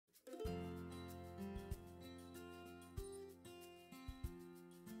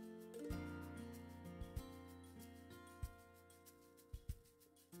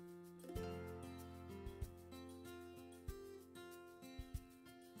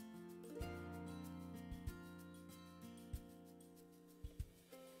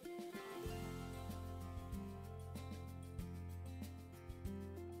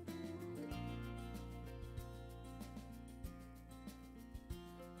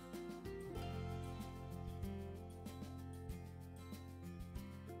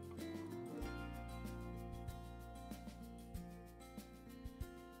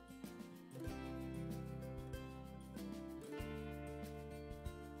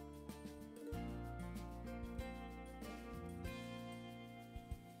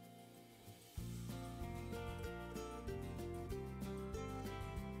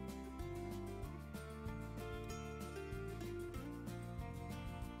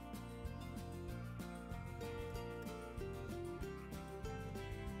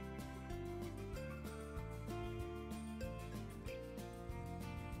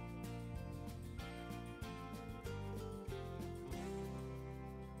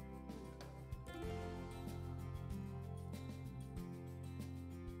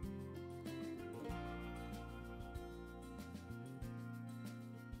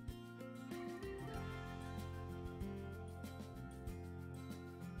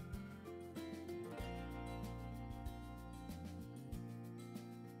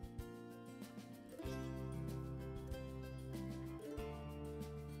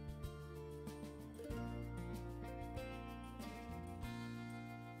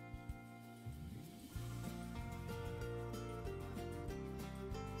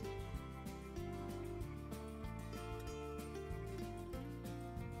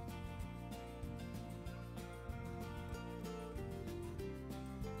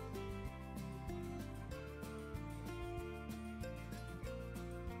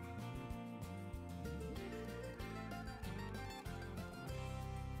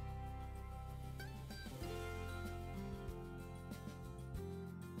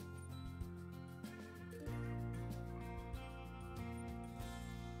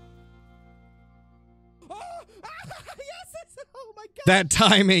Oh my God. That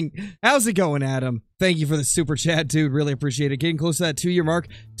timing. How's it going, Adam? Thank you for the super chat, dude. Really appreciate it. Getting close to that 2-year mark.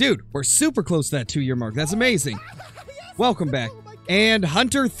 Dude, we're super close to that 2-year mark. That's amazing. Welcome back. And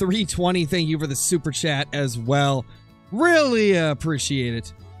Hunter320, thank you for the super chat as well. Really appreciate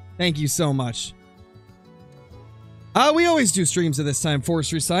it. Thank you so much. We always do streams at this time,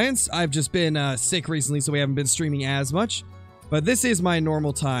 Forestry Science. I've just been sick recently, so we haven't been streaming as much. But this is my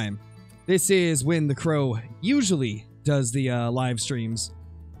normal time. This is when the Crow usually does the live streams.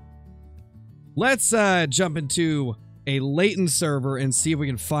 Let's jump into a latent server and see if we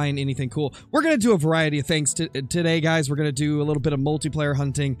can find anything cool. We're going to do a variety of things today, guys. We're going to do a little bit of multiplayer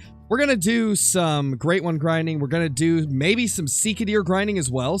hunting. We're going to do some Great One grinding. We're going to do maybe some Seekadeer grinding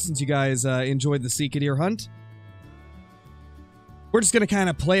as well, since you guys enjoyed the Seekadeer hunt. We're just going to kind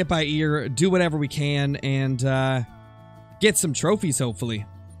of play it by ear, do whatever we can, and get some trophies, hopefully.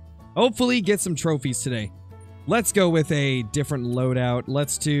 Hopefully get some trophies today. Let's go with a different loadout.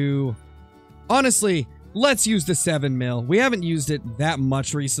 Let's do... Honestly, let's use the 7mm. We haven't used it that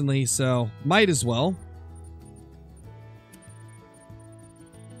much recently, so might as well.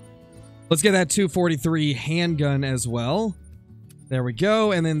 Let's get that 243 handgun as well. There we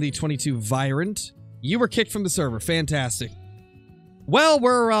go. And then the 22 Virant. You were kicked from the server. Fantastic. Well,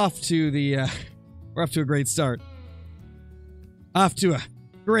 we're off to the we're off to a great start. Off to a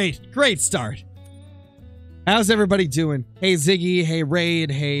great start. How's everybody doing? Hey Ziggy, hey Raid,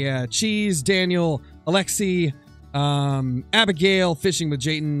 hey Cheese, Daniel, Alexi, Abigail, Fishing with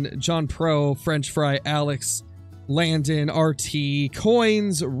Jayton, John Pro, French Fry, Alex, Landon, RT,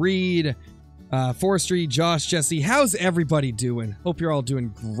 Coins, Reed, Forestry, Josh, Jesse. How's everybody doing? Hope you're all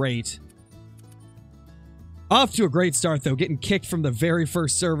doing great. Off to a great start though, getting kicked from the very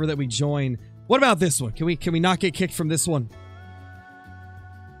first server that we joined. What about this one? Can we not get kicked from this one?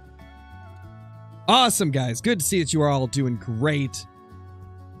 Awesome, guys. Good to see that you are all doing great.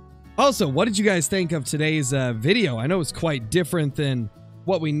 Also, what did you guys think of today's video? I know it's quite different than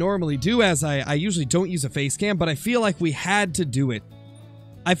what we normally do, as I usually don't use a face cam, but I feel like we had to do it.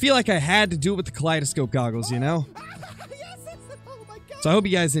 I feel like I had to do it with the kaleidoscope goggles, you know? So I hope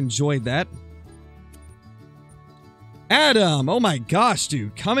you guys enjoyed that. Adam, oh my gosh,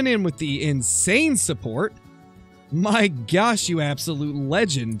 dude. Coming in with the insane support. My gosh, you absolute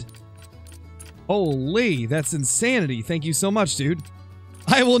legend. Holy, that's insanity. Thank you so much, dude.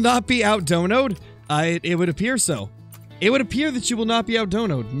 I will not be out-donoed. It would appear so. It would appear that you will not be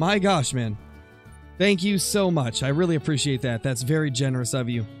out-donoed. My gosh, man. Thank you so much. I really appreciate that. That's very generous of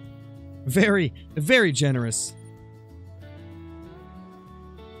you. Very, very generous.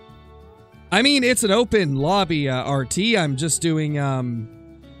 I mean, it's an open lobby, RT. I'm just doing,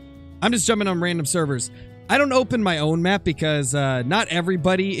 I'm just jumping on random servers. I don't open my own map because not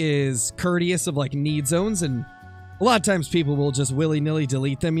everybody is courteous of like need zones, and a lot of times people will just willy-nilly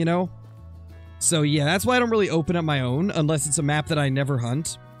delete them, you know? So yeah, that's why I don't really open up my own unless it's a map that I never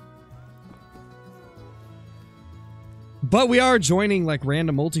hunt. But we are joining like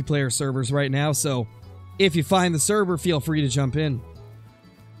random multiplayer servers right now, so if you find the server, feel free to jump in.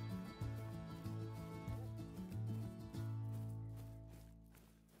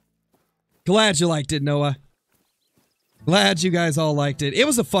 Glad you liked it, Noah. Glad you guys all liked it. It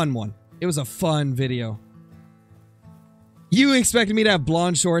was a fun one. It was a fun video. You expected me to have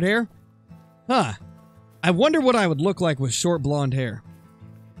blonde short hair? Huh. I wonder what I would look like with short blonde hair.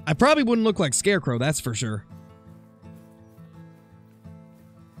 I probably wouldn't look like Scarecrow, that's for sure.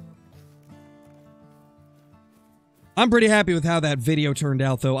 I'm pretty happy with how that video turned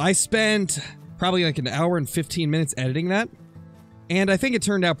out, though. I spent probably like an hour and 15 minutes editing that, and I think it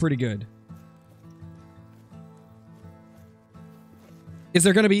turned out pretty good. Is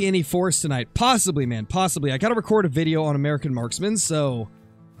there going to be any Force tonight? Possibly, man. Possibly. I got to record a video on American Marksman, so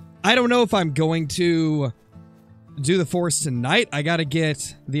I don't know if I'm going to do the Force tonight. I got to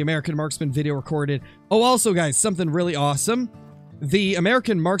get the American Marksman video recorded. Oh, also, guys, something really awesome. The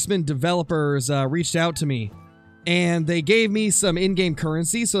American Marksman developers reached out to me, and they gave me some in-game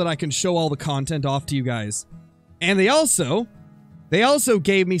currency so that I can show all the content off to you guys. And they also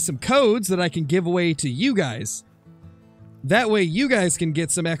gave me some codes that I can give away to you guys. That way you guys can get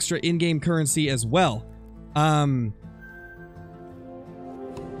some extra in-game currency as well.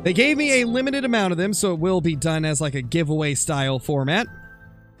 They gave me a limited amount of them, so it will be done as like a giveaway style format.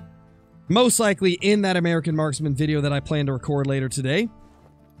 Most likely in that American Marksman video that I plan to record later today.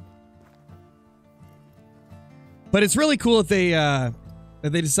 But it's really cool that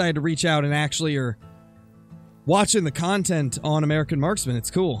they decided to reach out and actually are watching the content on American Marksman.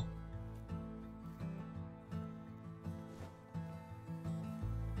 It's cool.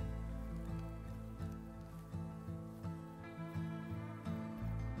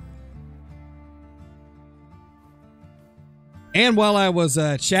 And while I was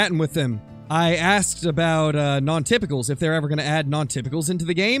chatting with them, I asked about non-typicals, if they're ever going to add non-typicals into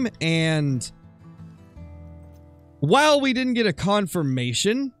the game, and while we didn't get a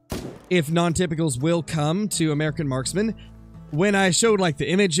confirmation if non-typicals will come to American Marksman, when I showed like the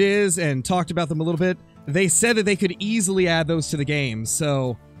images and talked about them a little bit, they said that they could easily add those to the game.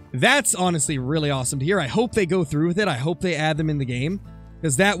 So that's honestly really awesome to hear. I hope they go through with it. I hope they add them in the game,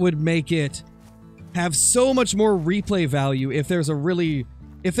 because that would make it have so much more replay value if there's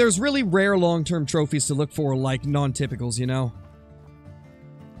really rare long-term trophies to look for, like non-typicals, you know?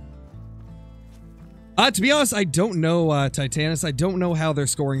 To be honest, I don't know, Titanus. I don't know how their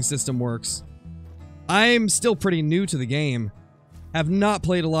scoring system works. I'm still pretty new to the game. Have not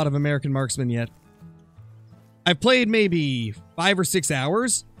played a lot of American Marksman yet. I've played maybe 5 or 6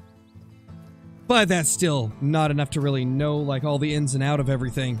 hours, but that's still not enough to really know, like, all the ins and out of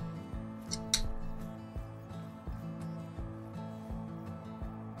everything.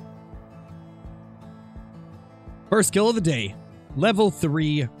 First kill of the day. Level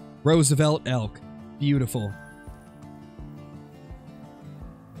 3 Roosevelt Elk. Beautiful.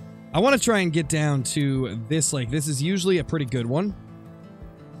 I want to try and get down to this lake. This is usually a pretty good one.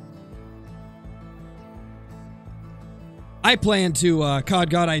 I plan to, COD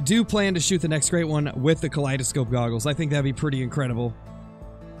God, I do plan to shoot the next great one with the kaleidoscope goggles. I think that'd be pretty incredible.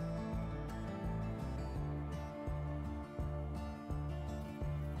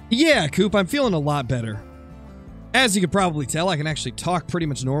 Yeah, Coop, I'm feeling a lot better. As you could probably tell, I can actually talk pretty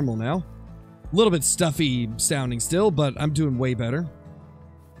much normal now. A little bit stuffy sounding still, but I'm doing way better.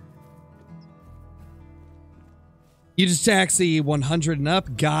 You just taxi 100 and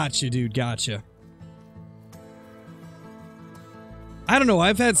up? Gotcha, dude, gotcha. I don't know,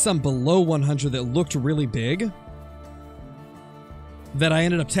 I've had some below 100 that looked really big that I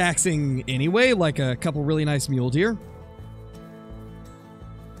ended up taxing anyway, like a couple really nice mule deer.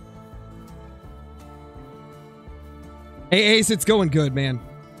 Hey Ace, it's going good, man.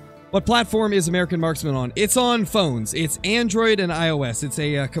 What platform is American Marksman on? It's on phones. It's Android and iOS. It's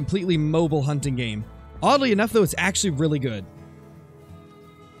a completely mobile hunting game. Oddly enough, though, it's actually really good.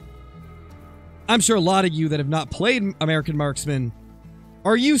 I'm sure a lot of you that have not played American Marksman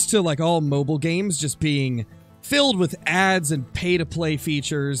are used to, like, all mobile games just being filled with ads and pay-to-play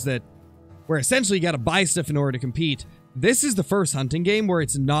features where essentially you gotta buy stuff in order to compete. This is the first hunting game where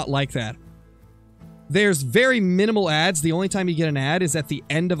it's not like that. There's very minimal ads. The only time you get an ad is at the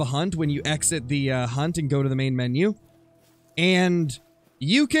end of a hunt when you exit the hunt and go to the main menu. And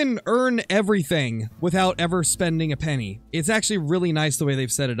you can earn everything without ever spending a penny. It's actually really nice the way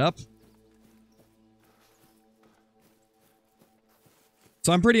they've set it up.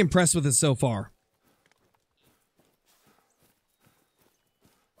 So I'm pretty impressed with it so far.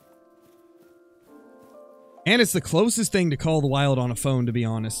 And it's the closest thing to Call of the Wild on a phone, to be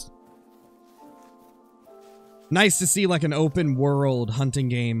honest. Nice to see, like, an open world hunting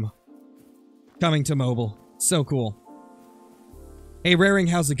game coming to mobile. So cool. Hey, Raring,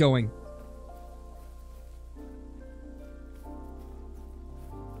 how's it going?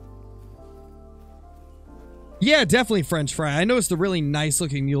 Yeah, definitely French fry. I noticed the really nice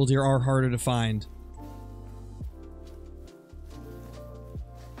looking mule deer are harder to find.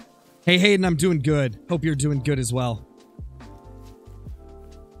 Hey, Hayden, I'm doing good. Hope you're doing good as well.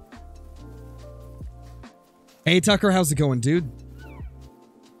 Hey, Tucker, how's it going, dude?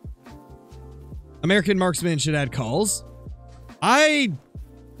 American Marksman should add calls. I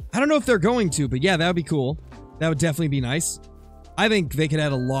don't know if they're going to, but yeah, that would be cool. That would definitely be nice. I think they could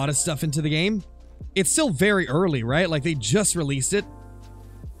add a lot of stuff into the game. It's still very early, right? Like, they just released it.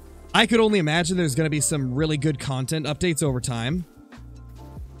 I could only imagine there's going to be some really good content updates over time.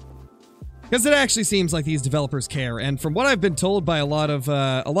 Because it actually seems like these developers care. And from what I've been told by a lot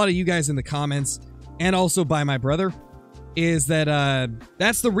of you guys in the comments, and also by my brother, is that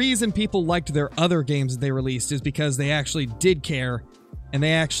that's the reason people liked their other games that they released, is because they actually did care, and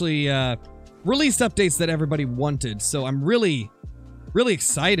they actually released updates that everybody wanted. So I'm really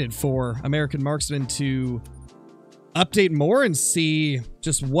excited for American Marksman to update more and see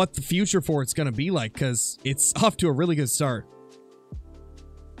just what the future for it's going to be like, because it's off to a really good start.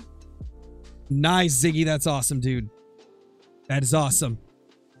 Nice, Ziggy. That's awesome, dude. That is awesome.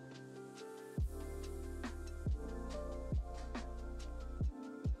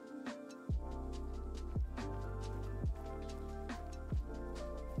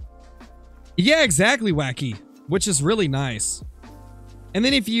 Yeah, exactly, Wacky. Which is really nice. And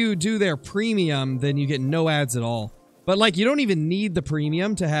then if you do their premium, then you get no ads at all. But, like, you don't even need the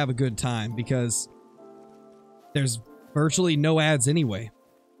premium to have a good time, because there's virtually no ads anyway.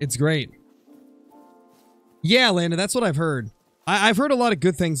 It's great. Yeah, Lana, that's what I've heard. I've heard a lot of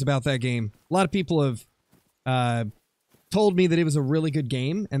good things about that game. A lot of people have told me that it was a really good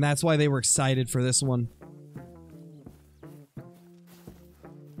game, and that's why they were excited for this one.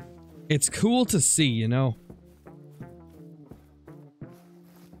 It's cool to see, you know?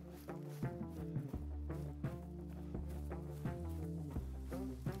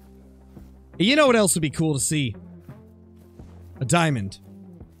 You know what else would be cool to see? A diamond.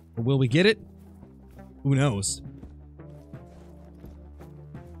 But will we get it? Who knows?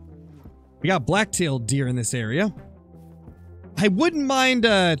 We got black-tailed deer in this area. I wouldn't mind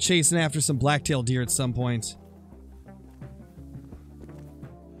chasing after some black-tailed deer at some point.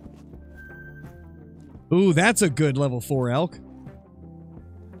 Ooh, that's a good level 4 elk.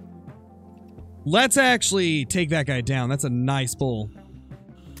 Let's actually take that guy down. That's a nice bull.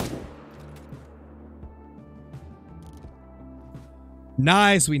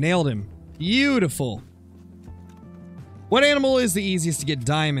 Nice, we nailed him. Beautiful. What animal is the easiest to get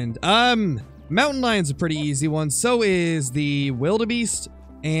diamond? Mountain lion's a pretty easy one. So is the wildebeest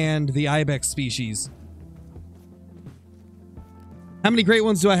and the ibex species. How many great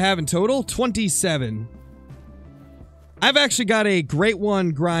ones do I have in total? 27. I've actually got a Great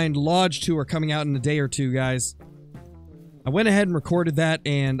One Grind Lodge tour coming out in a day or two, guys. I went ahead and recorded that,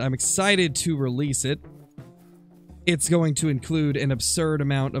 and I'm excited to release it. It's going to include an absurd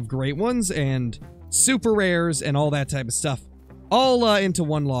amount of great ones and super rares and all that type of stuff. All into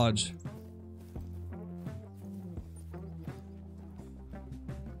one lodge.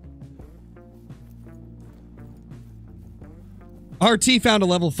 RT found a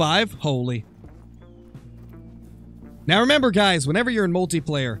level 5. Holy. Now remember, guys, whenever you're in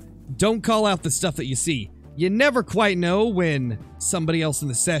multiplayer, don't call out the stuff that you see. You never quite know when somebody else in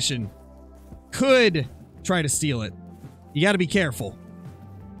the session could try to steal it. You gotta be careful.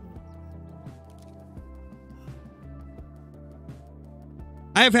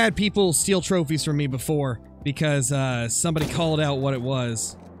 I have had people steal trophies from me before because somebody called out what it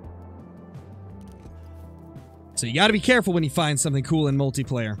was. So you gotta be careful when you find something cool in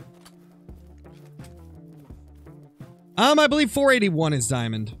multiplayer. I believe 481 is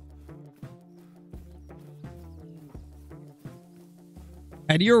diamond.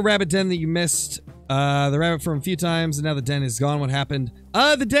 Had you a rabbit den that you missed the rabbit from a few times and now the den is gone? What happened?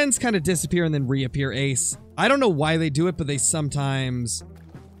 The dens kind of disappear and then reappear, Ace. I don't know why they do it, but they sometimes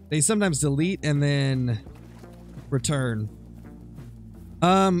delete and then return.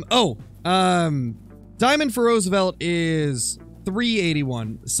 Diamond for Roosevelt is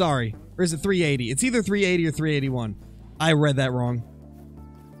 381. Sorry. Or is it 380? It's either 380 or 381. I read that wrong.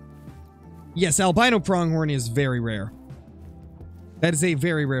 Yes, albino pronghorn is very rare. That is a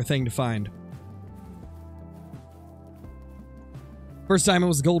very rare thing to find. First diamond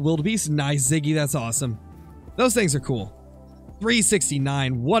was gold wildebeest. Nice, Ziggy. That's awesome. Those things are cool.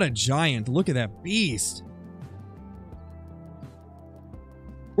 369. What a giant. Look at that beast.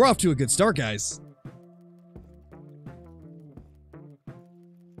 We're off to a good start, guys.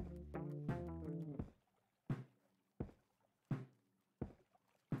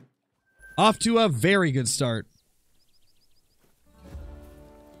 Off to a very good start.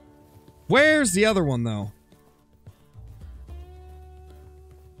 Where's the other one, though?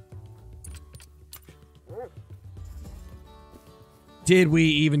 Did we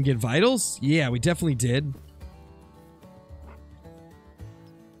even get vitals? Yeah, we definitely did.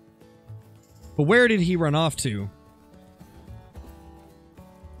 But where did he run off to?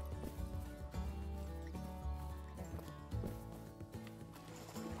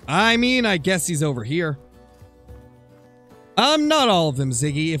 I mean, I guess he's over here. Not all of them,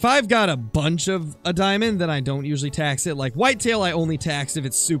 Ziggy. If I've got a bunch of a diamond, then I don't usually tax it. Like whitetail, I only tax if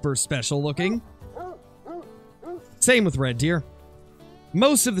it's super special looking. Same with red deer.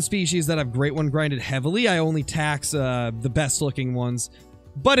 Most of the species that I've Great One grinded heavily, I only tax the best looking ones.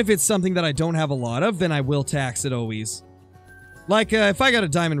 But if it's something that I don't have a lot of, then I will tax it always. Like, if I got a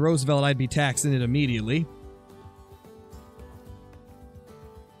Diamond Roosevelt, I'd be taxing it immediately.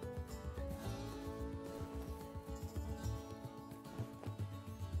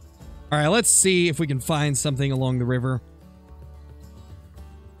 Alright, let's see if we can find something along the river.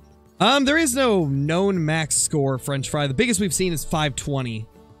 There is no known max score French fry. The biggest we've seen is 520.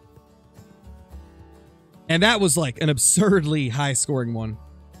 And that was like an absurdly high scoring one.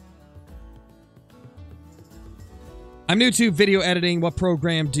 I'm new to video editing. What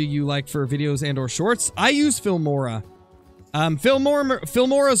program do you like for videos and or shorts? I use Filmora.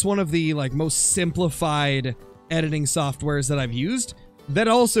 Filmora is one of the like most simplified editing softwares that I've used. That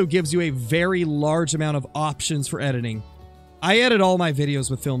also gives you a very large amount of options for editing. I edit all my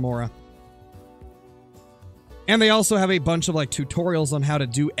videos with Filmora. And they also have a bunch of like tutorials on how to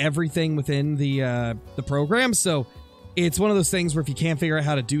do everything within the program. So it's one of those things where if you can't figure out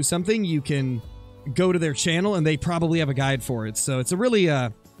how to do something, you can go to their channel and they probably have a guide for it. So it's a really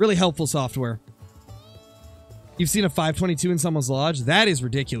really helpful software. You've seen a 522 in someone's lodge? That is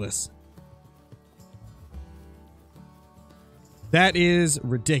ridiculous. That is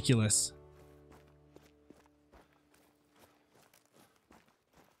ridiculous.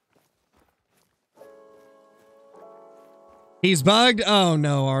 He's bugged? Oh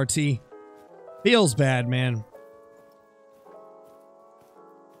no, RT. Feels bad, man.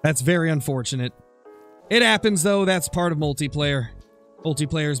 That's very unfortunate. It happens, though. That's part of multiplayer.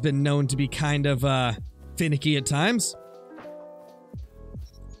 Multiplayer's been known to be kind of finicky at times.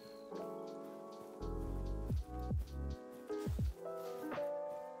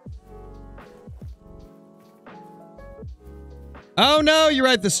 Oh no, you're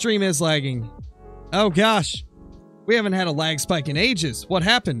right, the stream is lagging. Oh gosh. We haven't had a lag spike in ages. What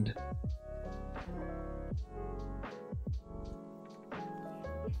happened?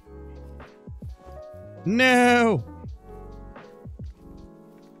 No!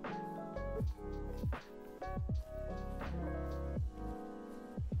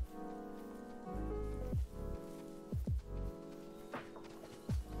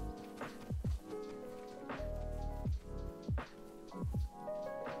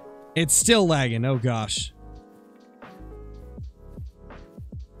 It's still lagging. Oh gosh.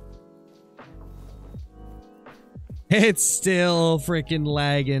 It's still freaking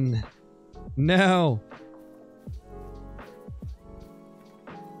lagging. No.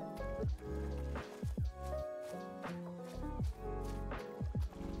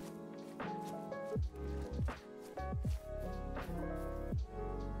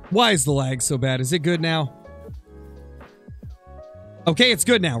 Why is the lag so bad? Is it good now? Okay, it's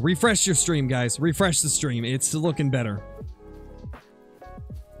good now. Refresh your stream, guys. Refresh the stream. It's looking better.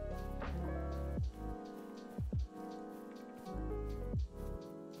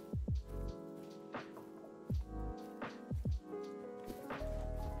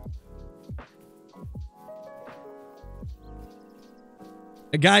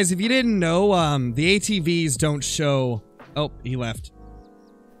 Guys, if you didn't know, the ATVs don't show... Oh, he left.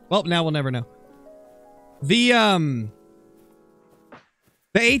 Well, now we'll never know. The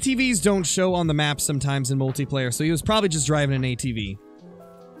ATVs don't show on the map sometimes in multiplayer, so he was probably just driving an ATV.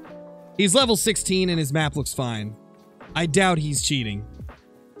 He's level 16 and his map looks fine. I doubt he's cheating.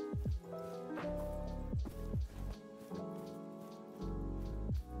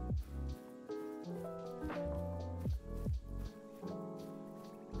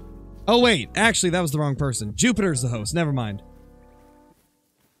 Oh wait, actually that was the wrong person. Jupiter's the host, never mind.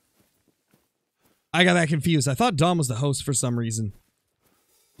 I got that confused. I thought Dom was the host for some reason.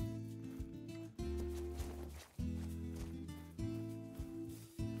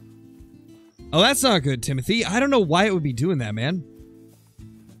 Oh, that's not good, Timothy. I don't know why it would be doing that, man.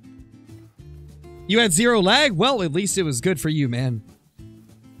 You had 0 lag? Well, at least it was good for you, man.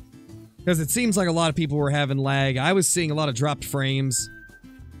 Because it seems like a lot of people were having lag. I was seeing a lot of dropped frames.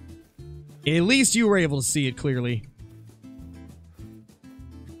 At least you were able to see it clearly.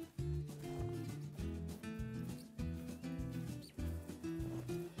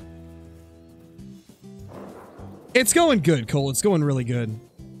 It's going good, Cole. It's going really good.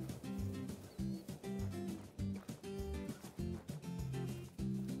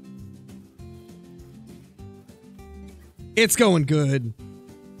 It's going good.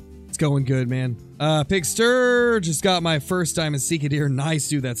 It's going good, man. Pigster just got my first diamond Seekadeer. Nice,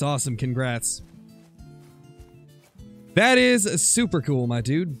 dude. That's awesome. Congrats. That is super cool, my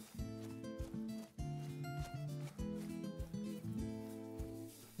dude.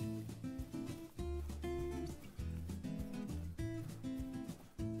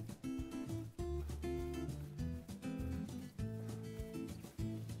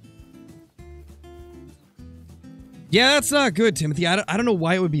 Yeah, that's not good, Timothy. I don't know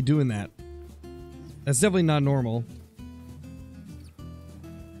why it would be doing that. That's definitely not normal.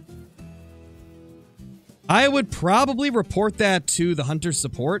 I would probably report that to the hunter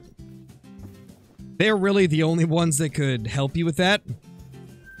support. They're really the only ones that could help you with that.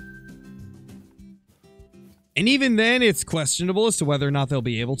 And even then, it's questionable as to whether or not they'll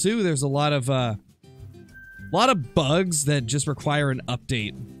be able to. There's a lot of bugs that just require an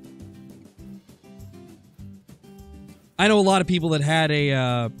update. I know a lot of people that had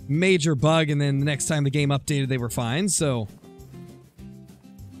a major bug and then the next time the game updated they were fine, so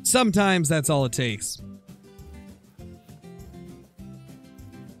sometimes that's all it takes.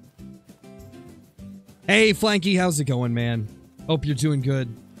 Hey Flanky, how's it going, man? Hope you're doing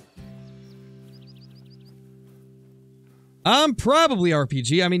good. Probably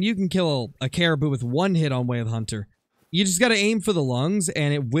RPG. I mean, you can kill a caribou with one hit on Way of the Hunter. You just gotta aim for the lungs,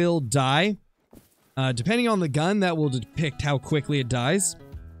 and it will die. Depending on the gun, that will depict how quickly it dies.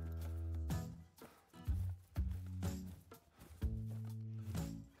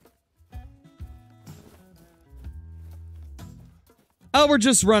 Oh, we're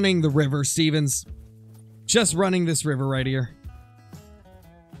just running the river, Stevens. Just running this river right here.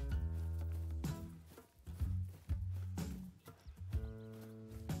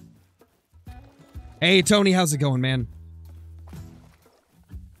 Hey, Tony, how's it going, man?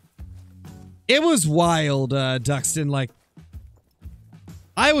 It was wild, Duxton. Like,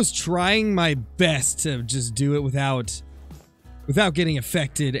 I was trying my best to just do it without getting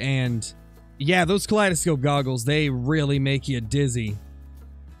affected, and yeah, those kaleidoscope goggles, they really make you dizzy.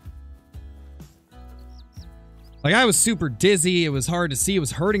 Like, I was super dizzy. It was hard to see. It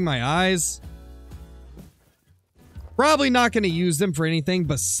was hurting my eyes. Probably not going to use them for anything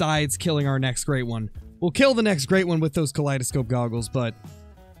besides killing our next great one. We'll kill the next great one with those kaleidoscope goggles, but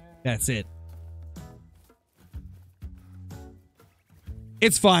that's it.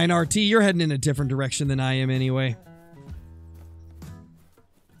 It's fine, RT. You're heading in a different direction than I am anyway.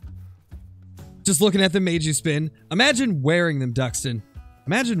 Just looking at them made you spin. Imagine wearing them, Duxton.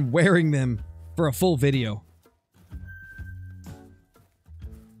 Imagine wearing them for a full video.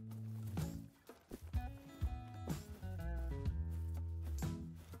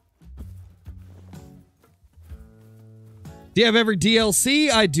 Do you have every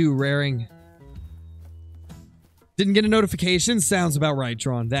DLC? I do, Raring. Didn't get a notification? Sounds about right,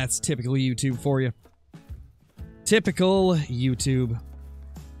 Tron. That's typical YouTube for you. Typical YouTube.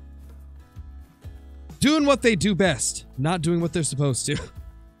 Doing what they do best, not doing what they're supposed to.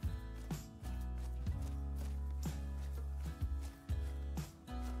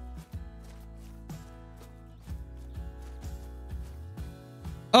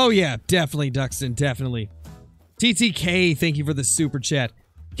 Oh yeah, definitely, Duxton, definitely. TTK, thank you for the super chat.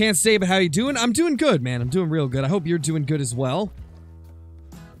 Can't say, but how you doing? I'm doing good, man. I'm doing real good. I hope you're doing good as well.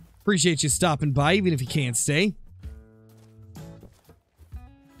 Appreciate you stopping by, even if you can't stay.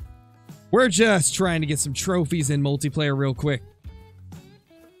 We're just trying to get some trophies in multiplayer real quick.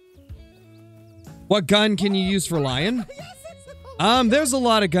 What gun can you use for Lion? There's a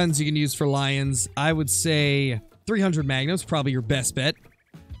lot of guns you can use for Lions. I would say 300 Magnum's probably your best bet.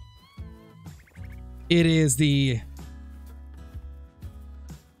 It is the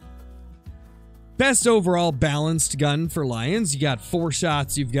best overall balanced gun for Lions. You got 4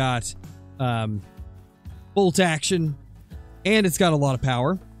 shots, you've got bolt action, and it's got a lot of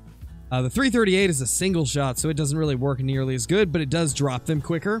power. The 338 is a single shot, so it doesn't really work nearly as good, but it does drop them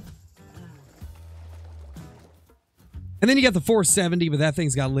quicker. And then you got the 470, but that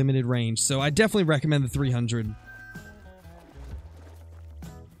thing's got limited range, so I definitely recommend the 300.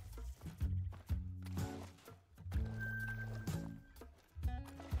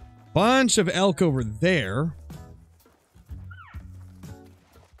 Bunch of elk over there.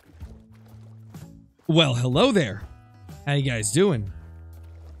 Well, hello there. How you guys doing?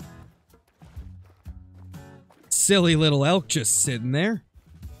 Silly little elk just sitting there.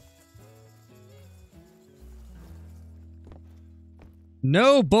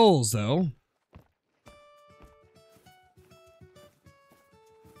 No bulls, though.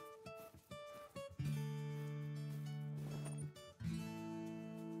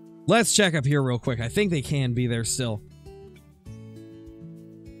 Let's check up here real quick. I think they can be there still.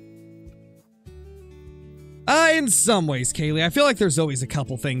 In some ways, Kaylee. I feel like there's always a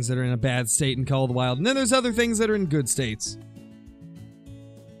couple things that are in a bad state in Call of the Wild, and then there's other things that are in good states.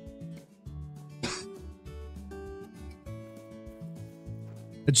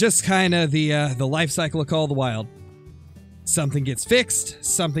 Just kind of the life cycle of Call of the Wild. Something gets fixed,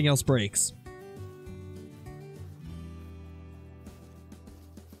 something else breaks.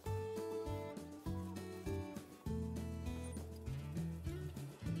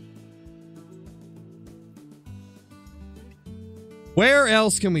 Where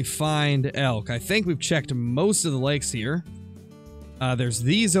else can we find elk? I think we've checked most of the lakes here. There's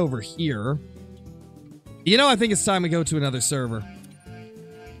these over here. You know, I think it's time we go to another server.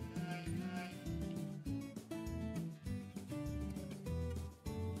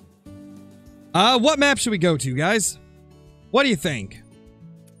 What map should we go to, guys? What do you think?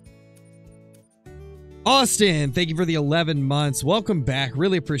 Austin, thank you for the 11 months. Welcome back.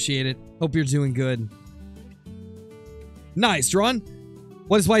 Really appreciate it. Hope you're doing good. Nice, Drawn.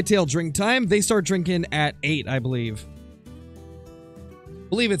 What is whitetail drink time? They start drinking at 8, I believe. I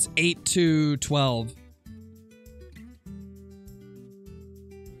believe it's 8 to 12.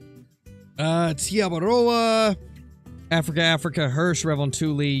 Tiabaroa. Africa, Africa, Hirsch,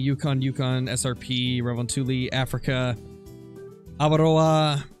 Revontuli, Yukon, Yukon, SRP, Revontuli, Africa,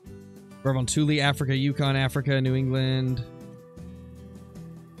 Abaroa, Revontuli, Africa, Yukon, Africa, New England.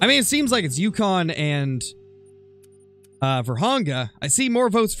 I mean, it seems like it's Yukon and Verhonga. I see more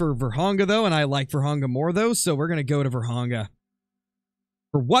votes for Verhonga, though, and I like Verhonga more, though, so we're going to go to Verhonga.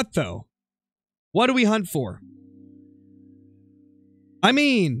 For what, though? What do we hunt for? I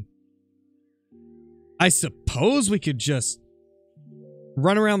mean, I suppose we could just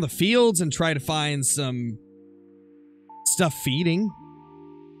run around the fields and try to find some stuff feeding.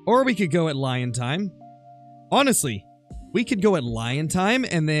 Or we could go at lion time. Honestly, we could go at lion time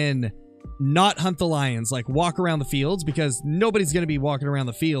and then not hunt the lions, like walk around the fields, because nobody's going to be walking around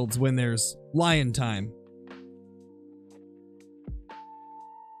the fields when there's lion time.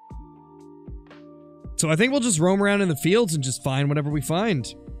 So I think we'll just roam around in the fields and just find whatever we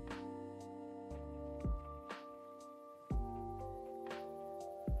find.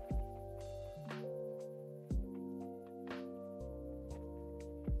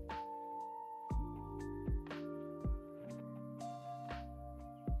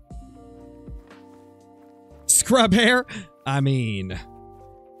 Scrub hair? I mean,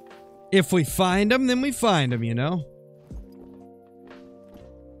 if we find them, then we find them, you know?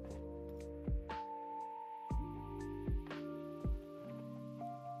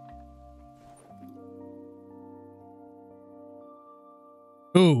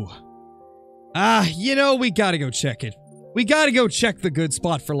 Ooh. You know, we gotta go check it. We gotta go check the good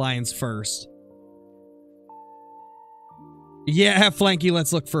spot for lions first. Yeah, Flanky,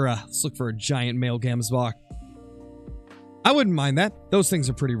 let's look for a giant male Gamsbach. I wouldn't mind that. Those things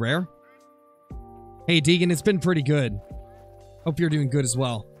are pretty rare. Hey, Deegan, it's been pretty good. Hope you're doing good as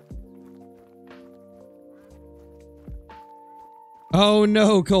well. Oh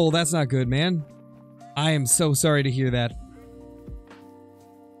no, Cole, that's not good, man. I am so sorry to hear that.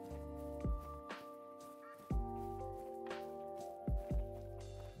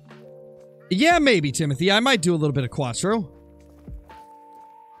 Yeah, maybe, Timothy. I might do a little bit of Quattro.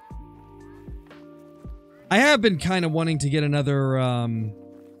 I have been kind of wanting to get another,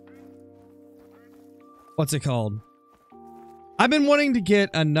 what's it called? I've been wanting to get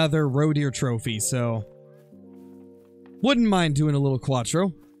another roe deer trophy, so wouldn't mind doing a little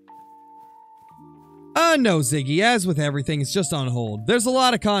Quattro. No, Ziggy. As with everything, it's just on hold. There's a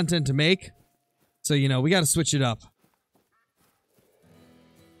lot of content to make, so, you know, we gotta switch it up.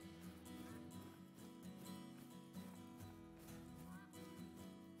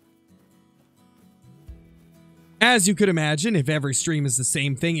 As you could imagine, if every stream is the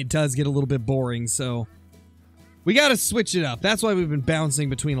same thing, it does get a little bit boring, so we gotta switch it up. That's why we've been bouncing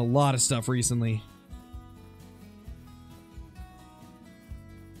between a lot of stuff recently.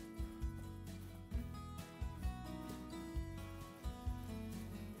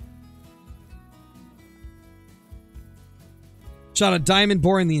 Shot a diamond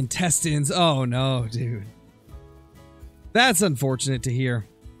boar in the intestines. Oh no, dude. That's unfortunate to hear.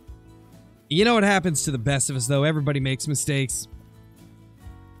 You know what happens to the best of us, though. Everybody makes mistakes.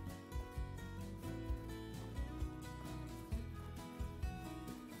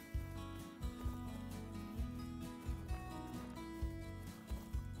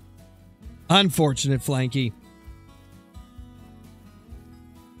 Unfortunate, Flanky.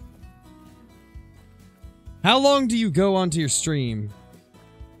 How long do you go onto your stream?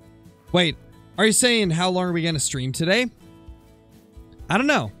 Wait, are you saying how long are we going to stream today? I don't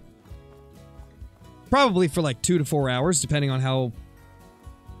know. Probably for like 2 to 4 hours, depending on how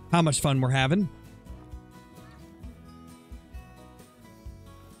much fun we're having.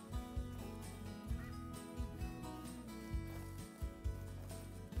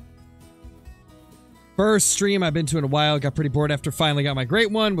 First stream I've been to in a while. Got pretty bored after finally got my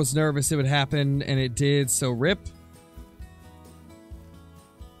great one. Was nervous it would happen, and it did, so rip.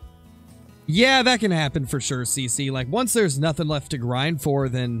 Yeah, that can happen for sure, CC. Like, once there's nothing left to grind for,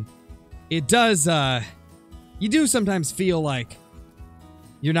 then it does, you do sometimes feel like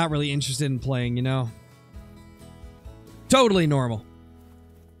you're not really interested in playing, you know? Totally normal.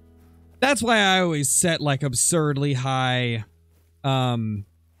 That's why I always set, like, absurdly high,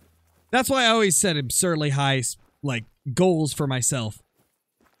 that's why I always set absurdly high, like, goals for myself.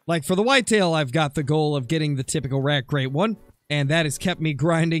 Like, for the whitetail, I've got the goal of getting the typical rack great one, and that has kept me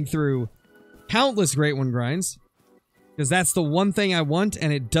grinding through countless great one grinds. Because that's the one thing I want,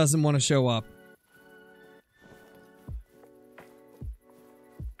 and it doesn't want to show up.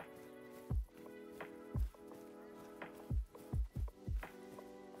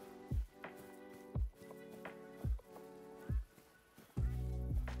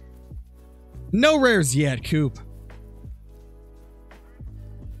 No rares yet, Coop.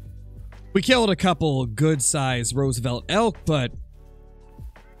 We killed a couple good-sized Roosevelt elk, but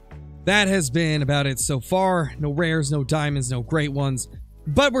that has been about it so far. No rares, no diamonds, no great ones.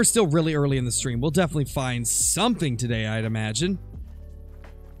 But we're still really early in the stream. We'll definitely find something today, I'd imagine.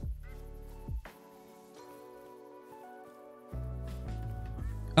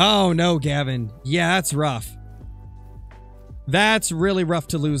 Oh, no, Gavin. Yeah, that's rough. That's really rough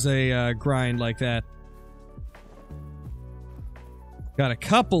to lose a grind like that. Got a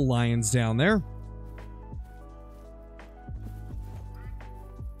couple lions down there.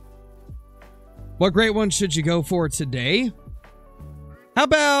 What great one should you go for today? How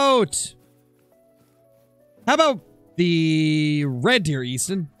about the red deer,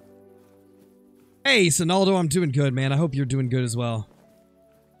 Easton? Hey, Sonaldo, I'm doing good, man. I hope you're doing good as well.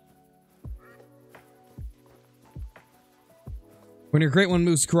 When your great one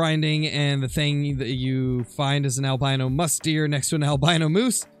moose grinding and the thing that you find is an albino musk deer next to an albino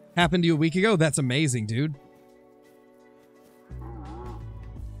moose happened to you a week ago, that's amazing, dude.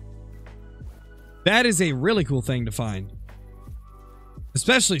 That is a really cool thing to find.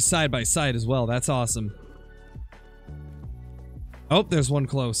 Especially side by side as well. That's awesome. Oh, there's one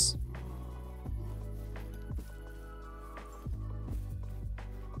close.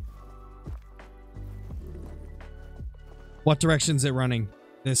 What direction's it running?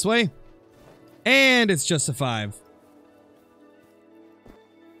 This way? And it's just a 5.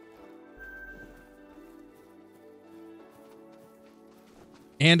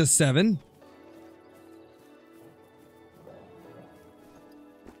 And a 7.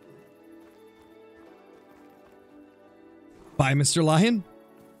 Bye, Mr. Lion.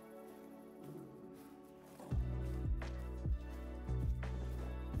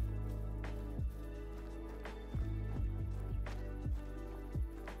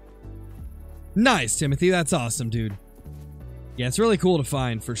 Nice, Timothy. That's awesome, dude. Yeah, it's really cool to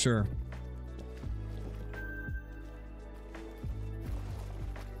find, for sure.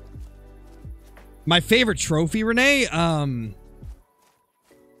 My favorite trophy, Renee?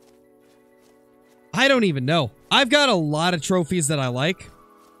 I don't even know. I've got a lot of trophies that I like.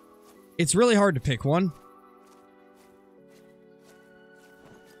 It's really hard to pick one.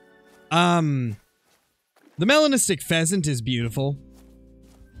 The melanistic pheasant is beautiful.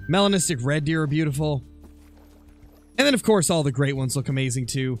 Melanistic red deer are beautiful. And then, of course, all the great ones look amazing,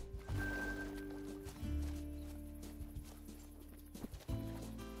 too.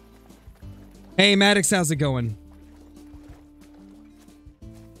 Hey, Maddox, how's it going?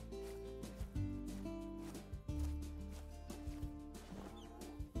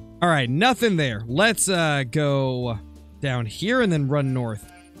 All right, nothing there. Let's go down here and then run north.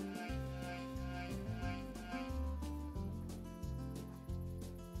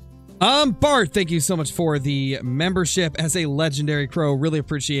 Bart, thank you so much for the membership as a legendary crow. Really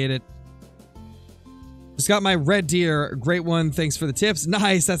appreciate it. Just got my red deer. Great one. Thanks for the tips.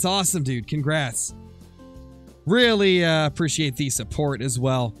 Nice. That's awesome, dude. Congrats. Really appreciate the support as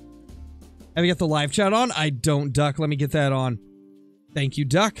well. Have you got the live chat on? I don't, Duck. Let me get that on. Thank you,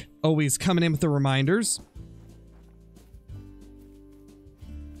 Duck. Always coming in with the reminders.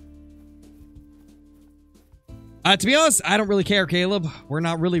 To be honest, I don't really care, Caleb. We're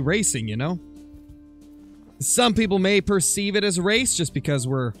not really racing, you know? Some people may perceive it as a race just because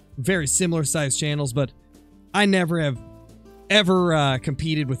we're very similar sized channels, but I never have ever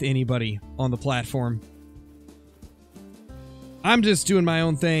competed with anybody on the platform. I'm just doing my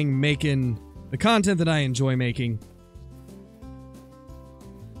own thing, making the content that I enjoy making.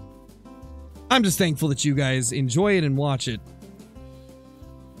 I'm just thankful that you guys enjoy it and watch it.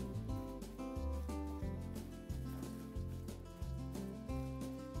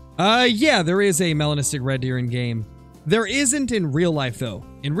 Yeah, there is a melanistic red deer in game. There isn't in real life, though.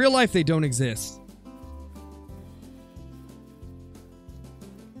 In real life, they don't exist.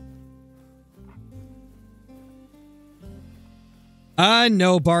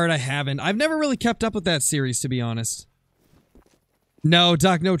 No, Bart, I haven't. I've never really kept up with that series, to be honest. No,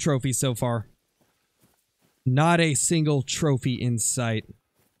 Doc, no trophies so far. Not a single trophy in sight.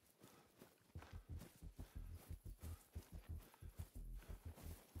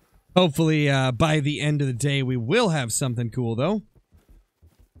 Hopefully, by the end of the day, we will have something cool, though.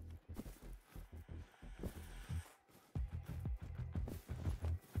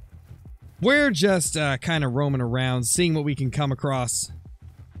 We're just kind of roaming around, seeing what we can come across.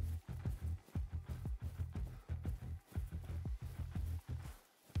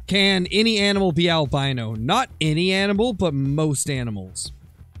 Can any animal be albino? Not any animal, but most animals.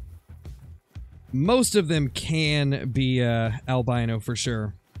 Most of them can be albino for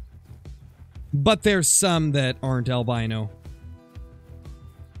sure. But there's some that aren't albino.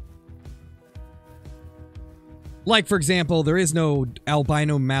 Like, for example, there is no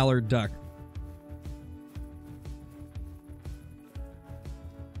albino mallard duck.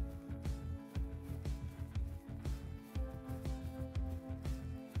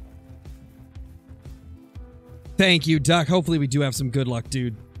 Thank you, Duck. Hopefully we do have some good luck,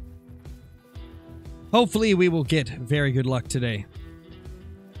 dude. Hopefully we will get very good luck today.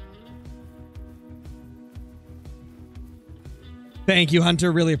 Thank you,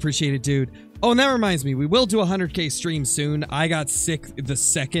 Hunter. Really appreciate it, dude. Oh, and that reminds me, we will do a 100K stream soon. I got sick the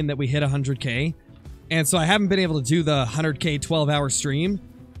second that we hit 100K. And so I haven't been able to do the 100K 12-hour stream.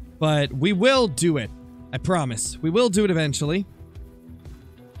 But we will do it. I promise. We will do it eventually.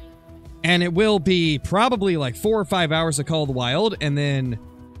 And it will be probably like 4 or 5 hours of Call of the Wild. And then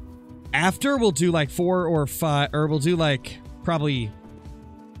after, we'll do like 4 or 5... Or we'll do like probably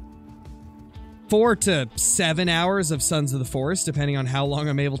 4 to 7 hours of Sons of the Forest, depending on how long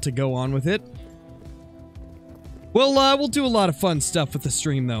I'm able to go on with it. We'll do a lot of fun stuff with the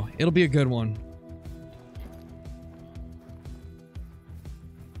stream, though. It'll be a good one.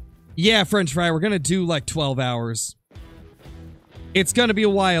 Yeah, French Fry, we're gonna do like 12 hours. It's gonna be a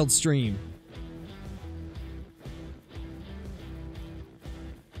wild stream.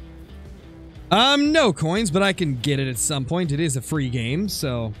 No coins, but I can get it at some point. It is a free game,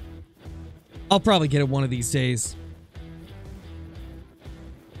 so I'll probably get it one of these days.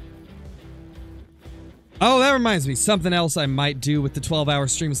 Oh, that reminds me. Something else I might do with the 12-hour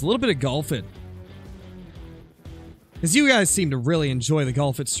stream is a little bit of Golf It. Because you guys seem to really enjoy the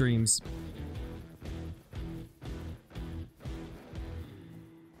Golf It streams.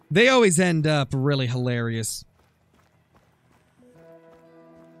 They always end up really hilarious.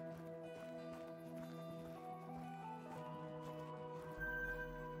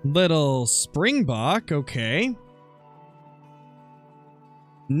 Little Springbok, okay.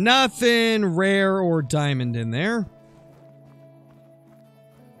 Nothing rare or diamond in there.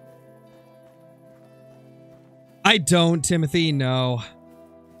 I don't, Timothy, no.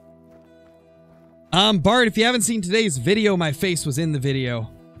 Bart, if you haven't seen today's video, my face was in the video.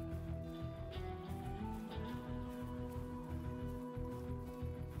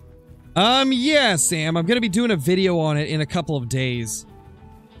 Yeah, Sam, I'm gonna be doing a video on it in a couple of days.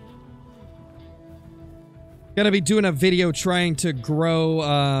 Gonna be doing a video trying to grow,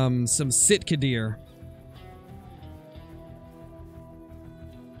 some Sitka deer.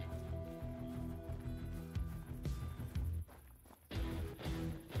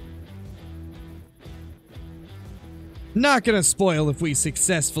 Not gonna spoil if we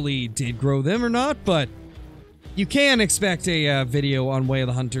successfully did grow them or not, but you can expect a video on Way of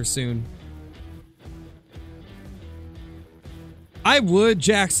the Hunter soon. I would,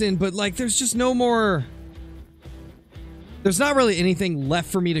 Jackson, but like there's just no more... There's not really anything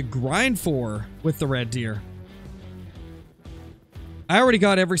left for me to grind for with the red deer. I already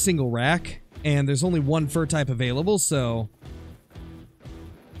got every single rack, and there's only one fur type available, so...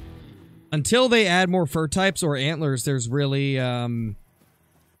 Until they add more fur types or antlers, there's really,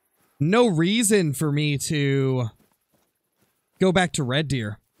 no reason for me to go back to red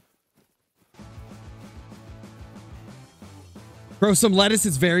deer. Grow some lettuce,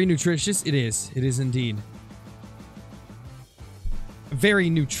 it's very nutritious. It is. It is indeed. Very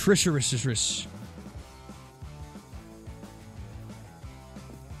nutritious.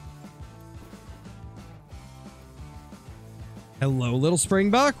 Hello, little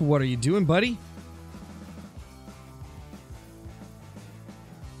Springbok. What are you doing, buddy?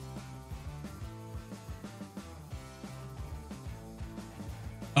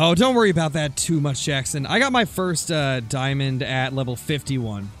 Oh, don't worry about that too much, Jackson. I got my first diamond at level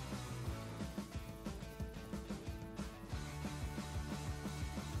 51.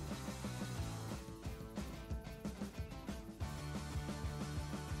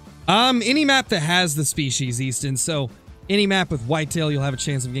 Any map that has the species, Easton, so any map with whitetail, you'll have a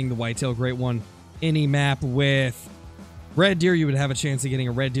chance of getting the whitetail great one. Any map with red deer, you would have a chance of getting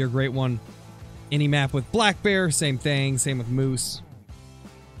a red deer great one. Any map with black bear, same thing, same with moose.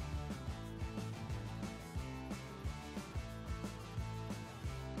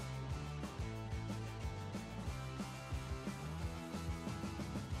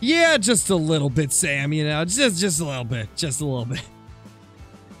 Yeah, just a little bit, Sam, you know, just a little bit, just a little bit.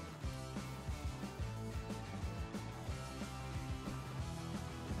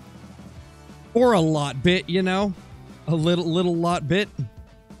 Or a lot bit, you know? A little lot bit.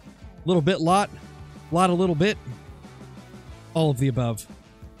 Little bit lot. Lot a little bit. All of the above.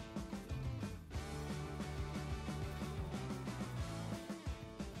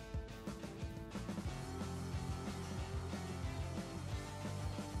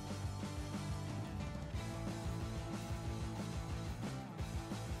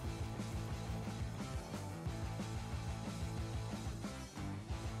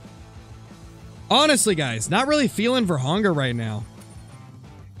 Honestly, guys, not really feeling for hunger right now.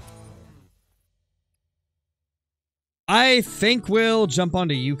 I think we'll jump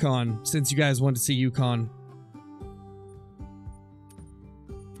onto Yukon, since you guys want to see Yukon.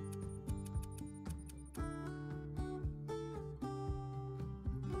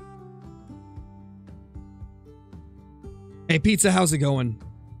 Hey, Pizza, how's it going?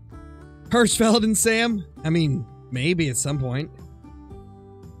 Hirschfeld and Sam? I mean, maybe at some point.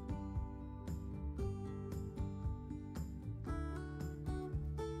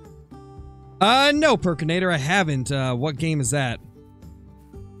 No, Perkinator, I haven't. What game is that?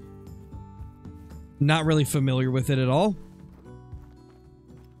 Not really familiar with it at all.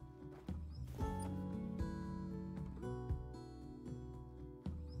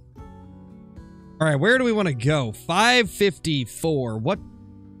 All right, where do we want to go? 554.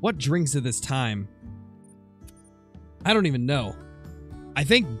 What drinks at this time? I don't even know. I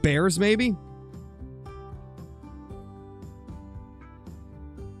think bears, maybe?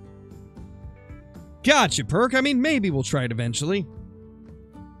 Gotcha, Perk. I mean, maybe we'll try it eventually.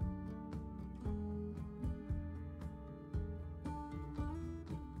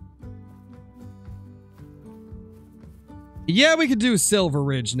 Yeah, we could do Silver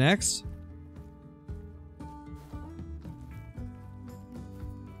Ridge next.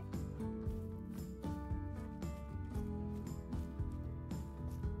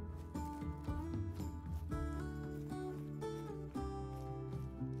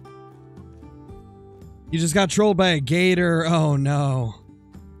 You just got trolled by a gator. Oh, no.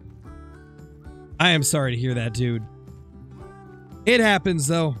 I am sorry to hear that, dude. It happens,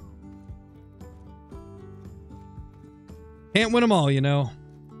 though. Can't win them all, you know.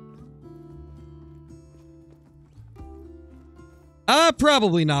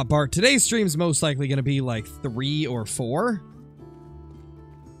 Probably not, Bart. Today's stream's most likely going to be like 3 or 4.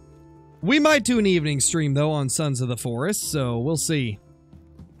 We might do an evening stream, though, on Sons of the Forest, so we'll see.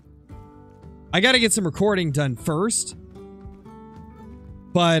 I gotta get some recording done first.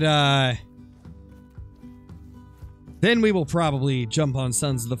 But, then we will probably jump on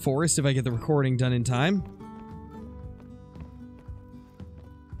Sons of the Forest if I get the recording done in time.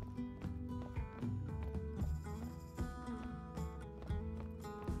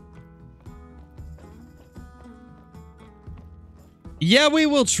 Yeah, we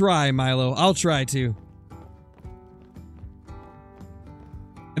will try, Milo. I'll try to.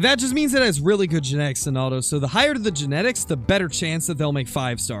 That just means it has really good genetics, Sonaldo. So the higher the genetics, the better chance that they'll make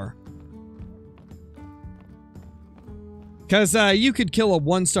 5-star. Because you could kill a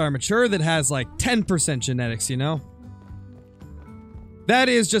 1-star mature that has like 10% genetics, you know? That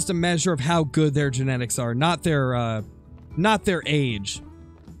is just a measure of how good their genetics are, not their age.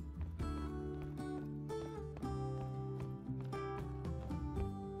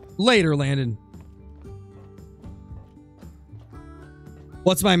 Later, Landon.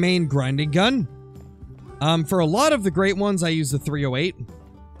 What's my main grinding gun? For a lot of the great ones, I use the 308.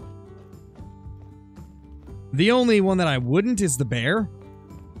 The only one that I wouldn't is the bear.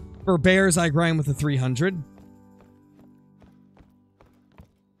 For bears, I grind with the 300.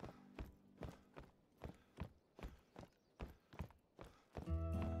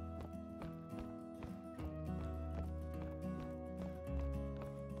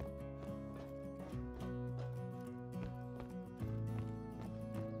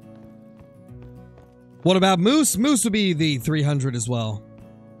 What about moose? Moose would be the 300 as well.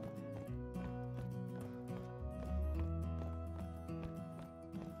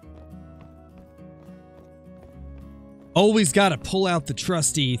 Always got to pull out the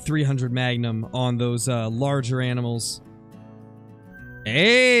trusty 300 Magnum on those larger animals.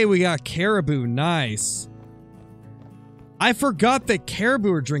 Hey, we got caribou. Nice. I forgot that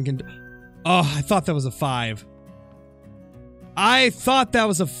caribou are drinking. Oh, I thought that was a 5. I thought that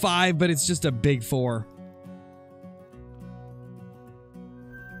was a 5, but it's just a big 4.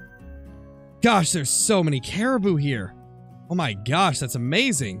 Gosh, there's so many caribou here. Oh my gosh, that's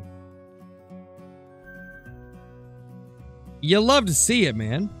amazing. You love to see it,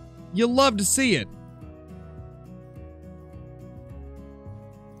 man. You love to see it.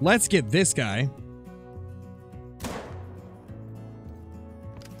 Let's get this guy.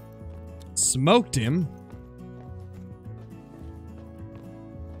 Smoked him.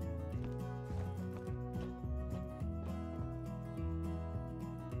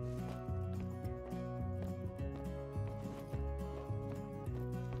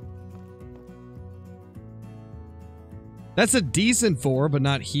 That's a decent 4, but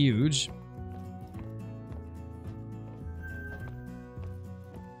not huge.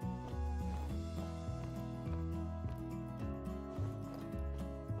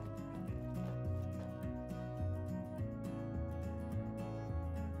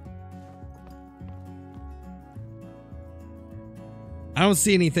 I don't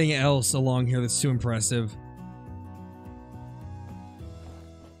see anything else along here that's too impressive.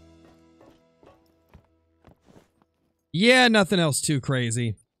 Yeah, nothing else too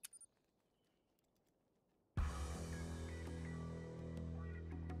crazy.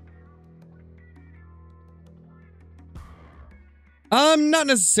 Not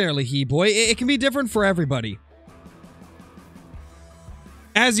necessarily, He-Boy. It can be different for everybody.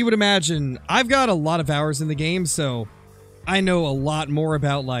 As you would imagine, I've got a lot of hours in the game, so I know a lot more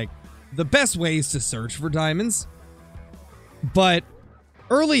about, like, the best ways to search for diamonds. But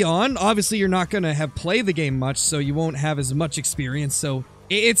early on, obviously you're not going to have played the game much, so you won't have as much experience, so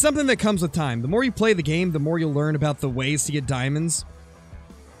it's something that comes with time. The more you play the game, the more you'll learn about the ways to get diamonds,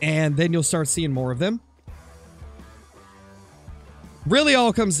 and then you'll start seeing more of them. Really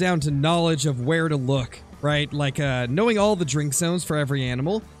all comes down to knowledge of where to look, right? Like, knowing all the drink zones for every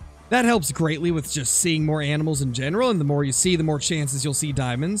animal. That helps greatly with just seeing more animals in general, and the more you see, the more chances you'll see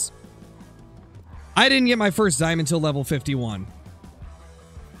diamonds. I didn't get my first diamond until level 51.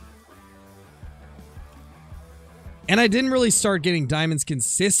 And I didn't really start getting diamonds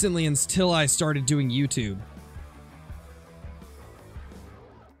consistently until I started doing YouTube.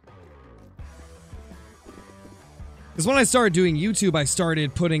 Because when I started doing YouTube, I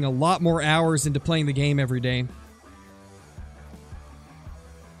started putting a lot more hours into playing the game every day.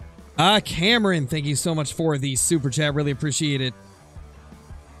 Cameron, thank you so much for the super chat. Really appreciate it.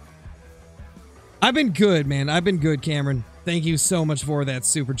 I've been good, man. I've been good, Cameron. Thank you so much for that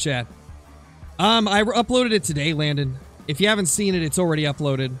super chat. I uploaded it today, Landon. If you haven't seen it, it's already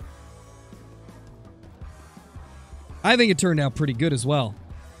uploaded. I think it turned out pretty good as well.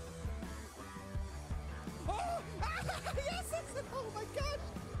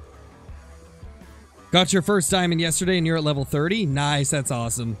 Got your first diamond yesterday and you're at level 30? Nice, that's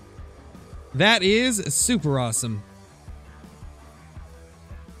awesome. That is super awesome.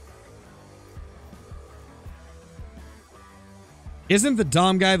 Isn't the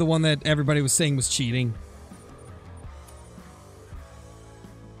Dom guy the one that everybody was saying was cheating?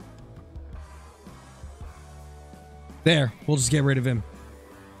 There, we'll just get rid of him.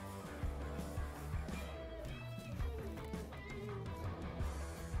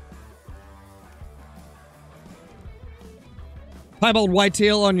 Piebald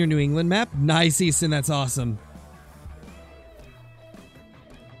Whitetail on your New England map. Nice, Easton. That's awesome.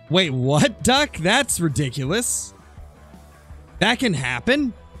 Wait, what, Duck? That's ridiculous. That can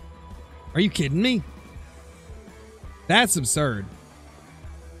happen? Are you kidding me? That's absurd.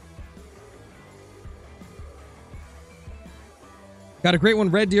 Got a great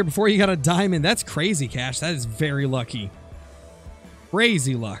one, Red Deer, before you got a diamond. That's crazy, Cash. That is very lucky.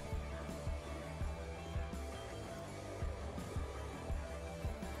 Crazy luck.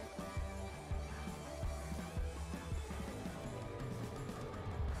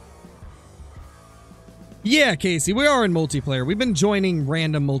 Yeah, Casey, we are in multiplayer. We've been joining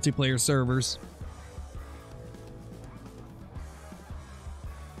random multiplayer servers.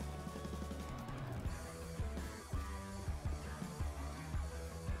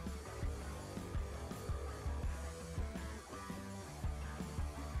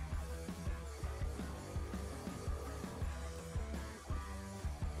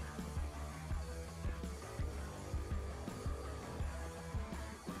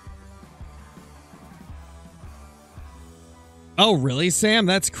 Oh, really, Sam?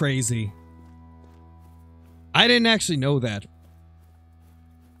 That's crazy. I didn't actually know that.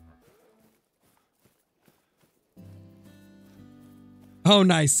 Oh,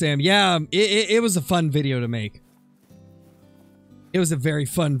 nice, Sam. Yeah, it was a fun video to make. It was a very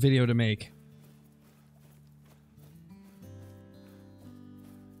fun video to make.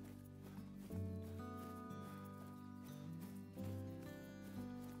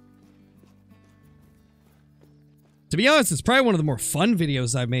 To be honest, it's probably one of the more fun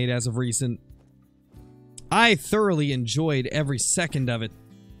videos I've made as of recent. I thoroughly enjoyed every second of it.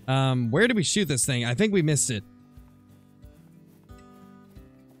 Where did we shoot this thing? I think we missed it.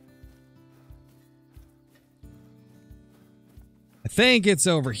 I think it's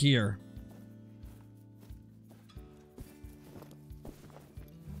over here.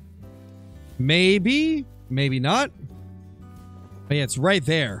 Maybe, maybe not. But yeah, it's right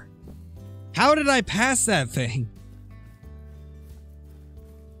there. How did I pass that thing?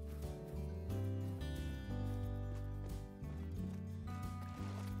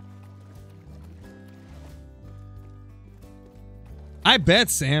 I bet,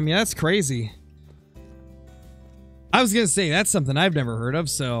 Sam. Yeah, that's crazy. I was gonna say, that's something I've never heard of,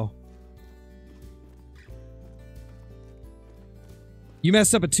 so... You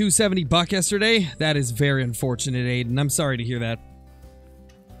messed up a 270 buck yesterday? That is very unfortunate, Aiden. I'm sorry to hear that.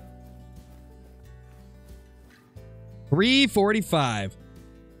 345.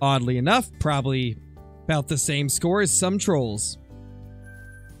 Oddly enough, probably about the same score as some trolls.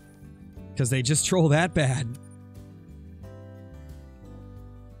 Because they just troll that bad.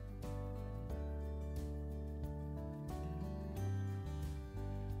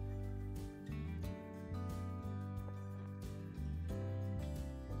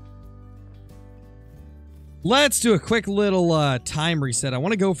 Let's do a quick little time reset. I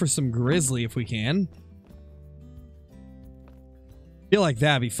want to go for some grizzly if we can. Feel like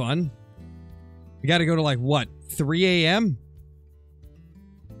that'd be fun. We got to go to like, what, 3 a.m.?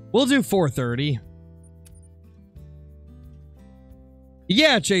 We'll do 4:30.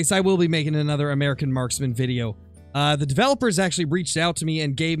 Yeah, Chase, I will be making another American Marksman video. The developers actually reached out to me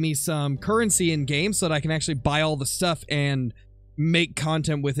and gave me some currency in game so that I can actually buy all the stuff and make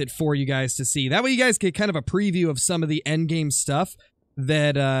content with it for you guys to see. That way you guys get kind of a preview of some of the endgame stuff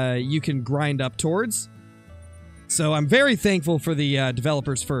that you can grind up towards. So I'm very thankful for the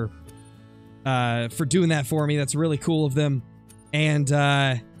developers for doing that for me. That's really cool of them. And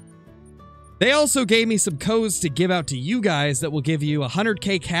they also gave me some codes to give out to you guys that will give you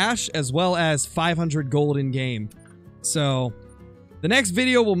 100k cash as well as 500 gold in game. So the next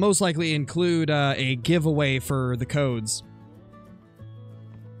video will most likely include a giveaway for the codes,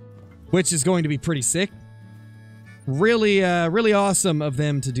 which is going to be pretty sick. Really, really awesome of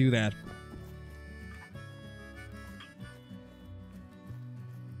them to do that.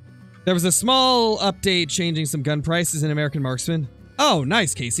 There was a small update changing some gun prices in American Marksman. Oh,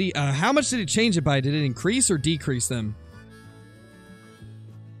 nice, Casey. How much did it change it by? Did it increase or decrease them?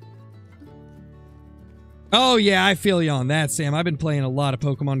 Oh, yeah, I feel you on that, Sam. I've been playing a lot of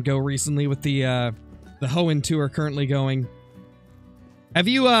Pokemon Go recently with the Hoenn tour currently going. Have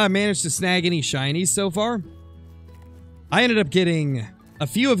you managed to snag any shinies so far? I ended up getting a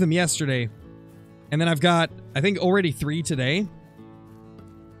few of them yesterday. And then I've got, I think, already 3 today.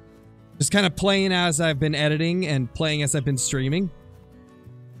 Just kind of playing as I've been editing and playing as I've been streaming.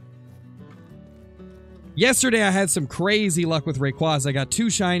 Yesterday, I had some crazy luck with Rayquaza. I got 2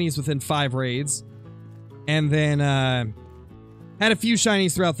 shinies within 5 raids. And then, had a few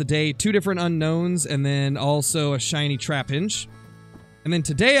shinies throughout the day. 2 different unknowns, and then also a shiny Trapinch. And then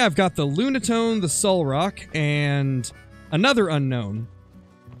today, I've got the Lunatone, the Solrock, and another unknown.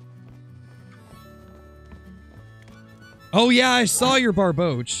 Oh yeah, I saw your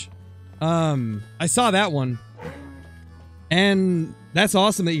Barboach. I saw that one. And that's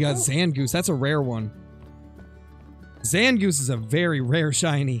awesome that you got Zangoose. That's a rare one. Zangoose is a very rare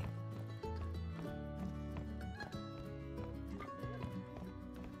shiny.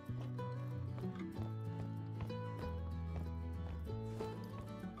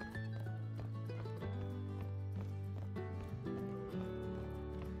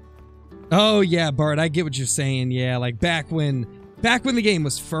 Oh yeah, Bart, I get what you're saying. Yeah, like back when the game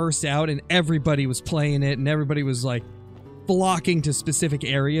was first out and everybody was playing it and everybody was like flocking to specific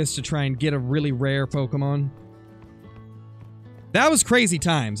areas to try and get a really rare Pokemon. That was crazy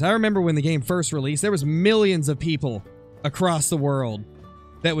times. I remember when the game first released, there was millions of people across the world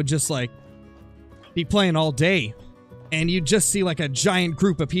that would just like be playing all day. And you'd just see like a giant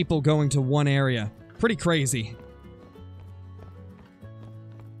group of people going to one area. Pretty crazy.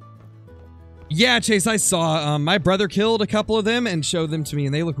 Yeah, Chase, I saw. My brother killed a couple of them and showed them to me,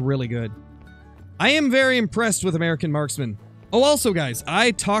 and they look really good. I am very impressed with American Marksman. Oh, also, guys,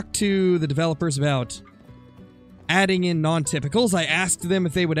 I talked to the developers about adding in non-typicals. I asked them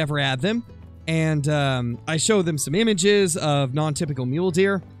if they would ever add them, and I showed them some images of non-typical mule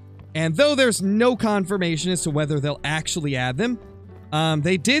deer. And though there's no confirmation as to whether they'll actually add them,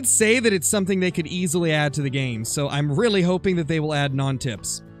 they did say that it's something they could easily add to the game, so I'm really hoping that they will add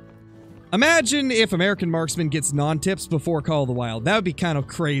non-tips. Imagine if American Marksman gets non-tips before Call of the Wild. That would be kind of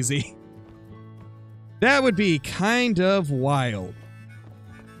crazy. That would be kind of wild.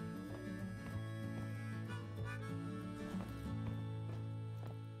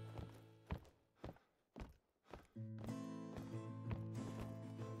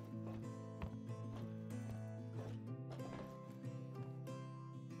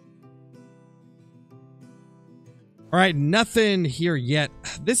 All right, nothing here yet.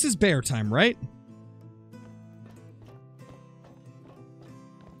 This is bear time, right?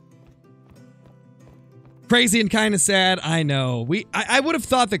 Crazy and kind of sad, I know. I would have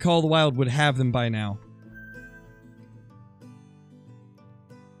thought that Call of the Wild would have them by now.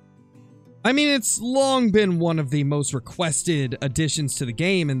 I mean, it's long been one of the most requested additions to the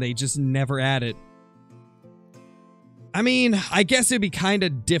game, and they just never add it. I mean, I guess it'd be kind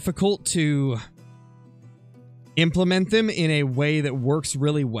of difficult to implement them in a way that works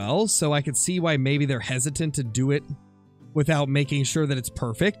really well, so I could see why maybe they're hesitant to do it without making sure that it's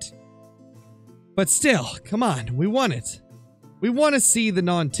perfect. But still, come on, we want it. We want to see the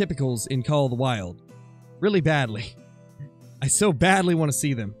non-typicals in Call of the Wild. Really badly. I so badly want to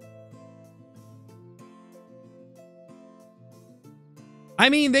see them. I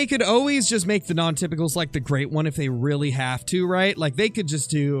mean, they could always just make the non-typicals like the great one if they really have to, right? Like, they could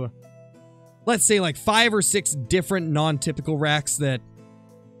just do, let's say, like 5 or 6 different non-typical racks that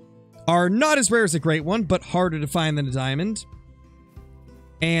are not as rare as a great one, but harder to find than a diamond.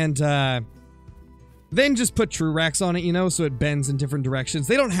 And, then just put true racks on it, you know, so it bends in different directions.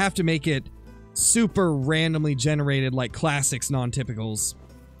 They don't have to make it super randomly generated like classics non-typicals.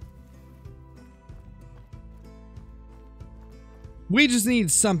 We just need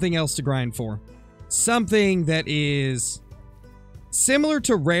something else to grind for. Something that is similar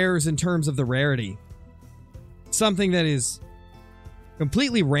to rares in terms of the rarity. Something that is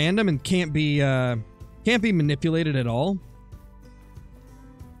completely random and can't be manipulated at all.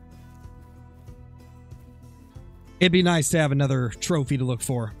 It'd be nice to have another trophy to look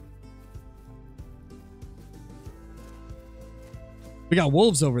for. We got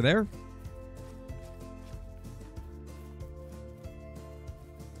wolves over there.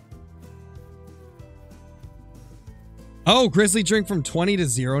 Oh, grizzly drink from 20 to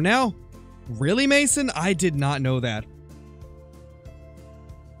 0 now? Really, Mason? I did not know that.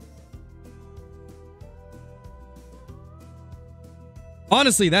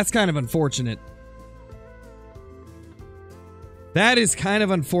 Honestly, that's kind of unfortunate. That is kind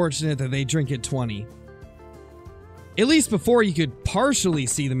of unfortunate that they drink at 20. At least before you could partially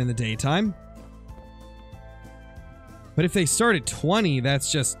see them in the daytime. But if they start at 20,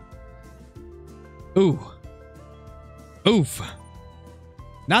 that's just... Ooh. Oof.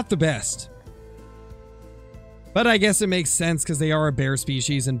 Not the best. But I guess it makes sense because they are a bear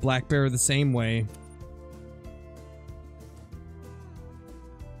species and black bear are the same way.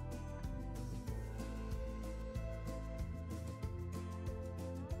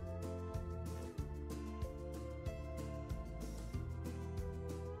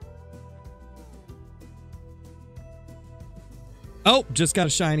 Oh, just got a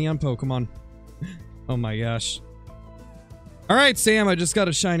shiny on Pokemon. Oh my gosh. Alright, Sam, I just got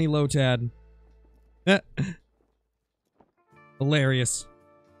a shiny Lotad. Hilarious.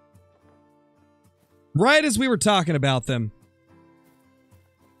 Right as we were talking about them.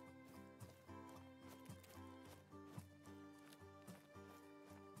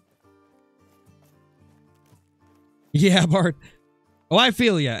 Yeah, Bart. Oh, I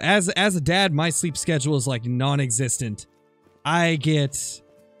feel ya. As a dad, my sleep schedule is like non-existent. I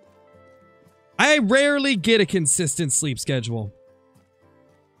rarely get a consistent sleep schedule.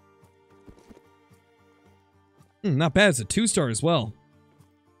 Not bad. It's a 2-star as well.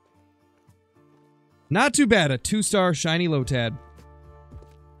 Not too bad. A 2-star shiny Lotad.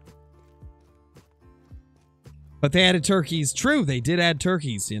 But they added turkeys. True, they did add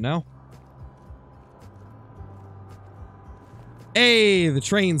turkeys, you know? Hey, the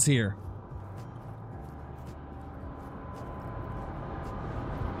train's here.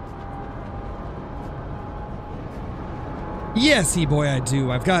 Yes, boy, I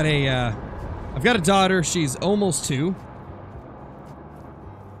do. I've got a daughter. She's almost 2.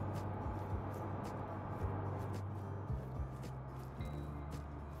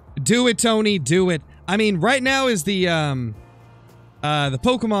 Do it, Tony. Do it. I mean, right now is the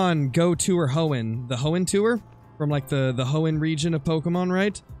Pokemon Go Tour Hoenn, the Hoenn Tour from like the Hoenn region of Pokemon,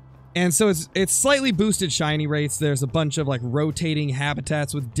 right? And so it's slightly boosted shiny rates. There's a bunch of like rotating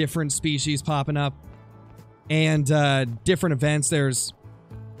habitats with different species popping up. And different events.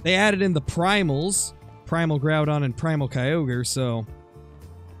 They added in the primals, Primal Groudon and Primal Kyogre, so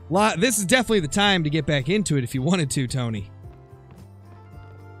this is definitely the time to get back into it if you wanted to, Tony.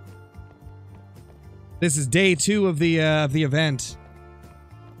 This is day 2 of the event.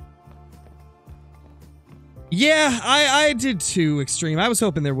 Yeah, I did too, Extreme. I was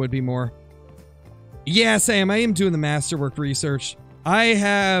hoping there would be more. Yeah, Sam, I am doing the masterwork research. I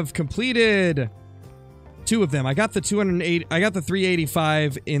have completed 2 of them. I got the 208. I got the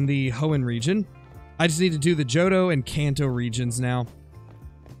 385 in the Hoenn region. I just need to do the Johto and Kanto regions now.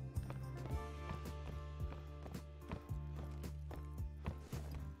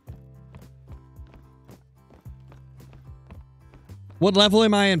 What level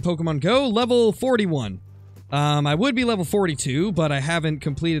am I in Pokemon Go? Level 41. I would be level 42, but I haven't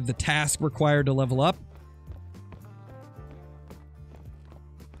completed the task required to level up.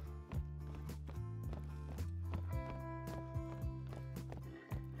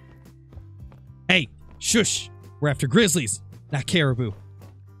 Hey, shush. We're after grizzlies, not caribou.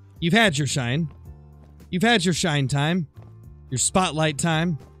 You've had your shine. You've had your shine time. Your spotlight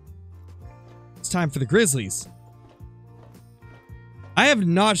time. It's time for the grizzlies. I have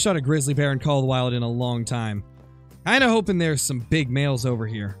not shot a grizzly bear in Call of the Wild in a long time. Kinda hoping there's some big males over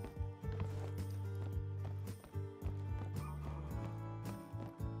here.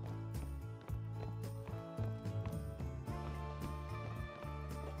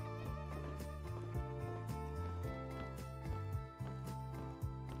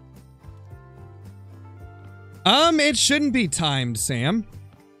 It shouldn't be timed, Sam.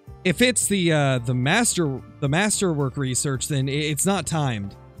 If it's the masterwork research, then it's not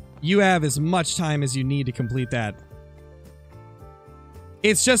timed. You have as much time as you need to complete that.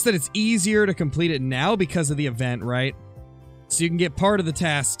 It's just that it's easier to complete it now because of the event, right? So you can get part of the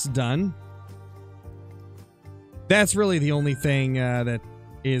tasks done. That's really the only thing that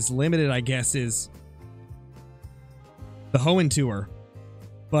is limited, I guess, is the Hoenn tour.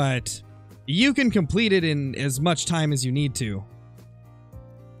 But you can complete it in as much time as you need to.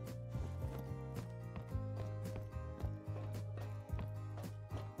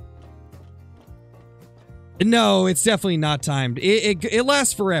 No, it's definitely not timed. It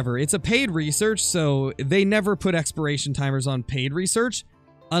lasts forever. It's a paid research, so they never put expiration timers on paid research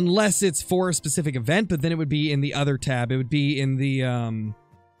unless it's for a specific event, but then it would be in the other tab. It would be in the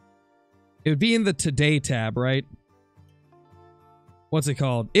Today tab, right? What's it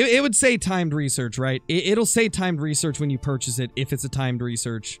called? It would say timed research, right? It'll say timed research when you purchase it if it's a timed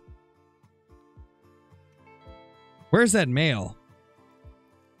research. Where's that male?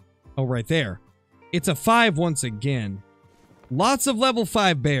 Oh, right there. It's a 5 once again. Lots of level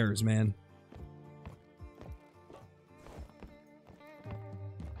 5 bears, man.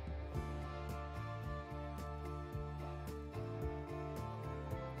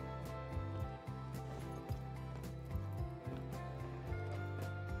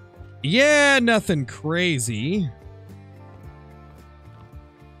 Yeah, nothing crazy.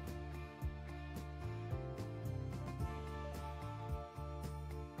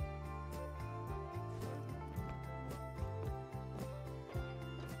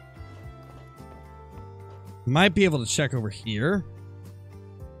 Might be able to check over here.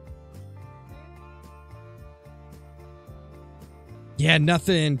 Yeah,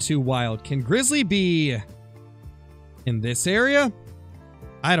 nothing too wild. Can grizzly be in this area?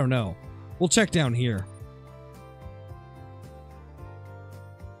 I don't know. We'll check down here.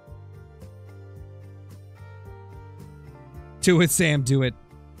 Do it, Sam. Do it.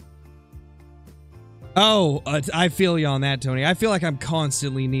 Oh, I feel you on that, Tony. I feel like I'm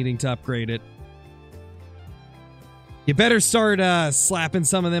constantly needing to upgrade it. You better start slapping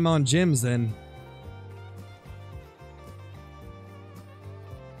some of them on gyms then.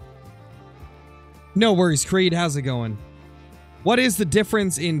 No worries, Creed. How's it going? What is the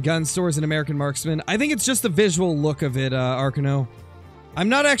difference in gun stores and American Marksman? I think it's just the visual look of it, Arcano. I'm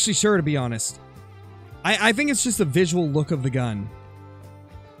not actually sure, to be honest. I think it's just the visual look of the gun.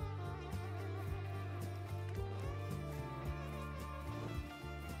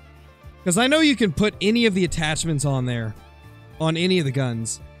 Because I know you can put any of the attachments on there. On any of the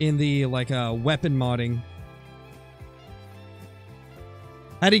guns. In the, like, weapon modding.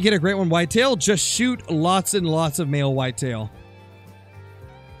 How do you get a great one whitetail? Just shoot lots and lots of male whitetail.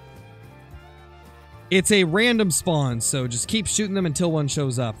 It's a random spawn, so just keep shooting them until one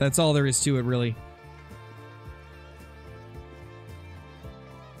shows up. That's all there is to it, really.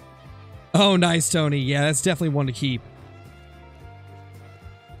 Oh, nice, Tony. Yeah, that's definitely one to keep.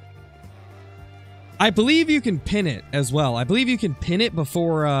 I believe you can pin it as well. I believe you can pin it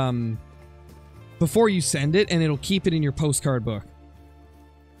before you send it, and it'll keep it in your postcard book.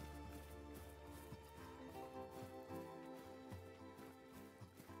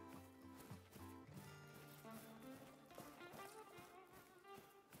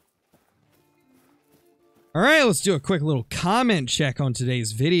 All right, let's do a quick little comment check on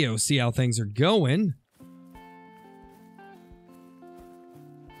today's video, see how things are going.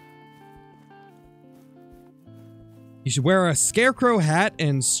 You should wear a scarecrow hat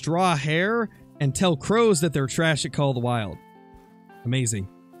and straw hair and tell crows that they're trash at Call of the Wild. Amazing.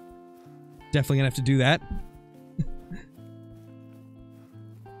 Definitely gonna have to do that.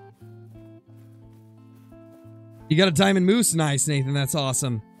 You got a diamond moose? Nice, Nathan. That's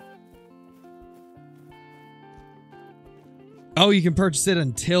awesome. Oh, you can purchase it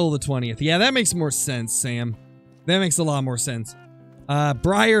until the 20th. Yeah, that makes more sense, Sam. That makes a lot more sense.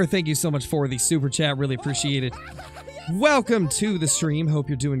 Briar, thank you so much for the super chat. Really appreciate it. Welcome to the stream. Hope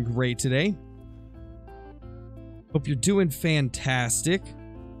you're doing great today. Hope you're doing fantastic.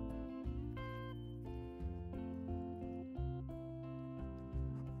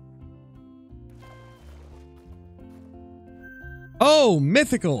 Oh,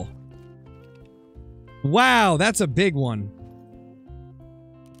 mythical. Wow, that's a big one.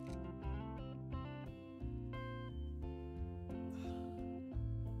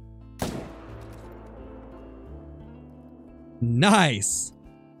 Nice.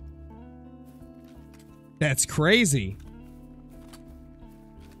 That's crazy.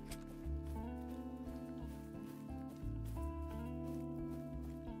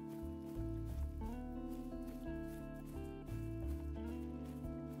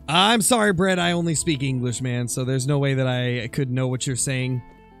 I'm sorry, Brett. I only speak English, man, so there's no way that I could know what you're saying.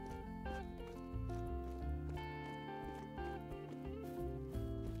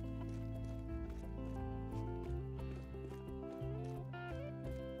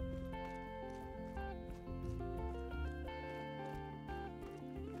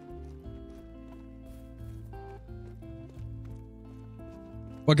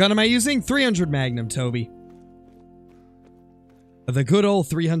 What gun am I using? 300 Magnum, Toby. The good old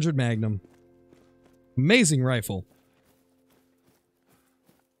 300 Magnum. Amazing rifle.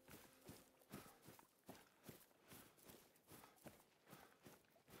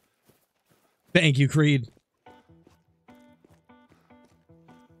 Thank you, Creed.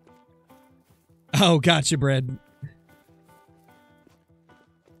 Oh, gotcha, Brad.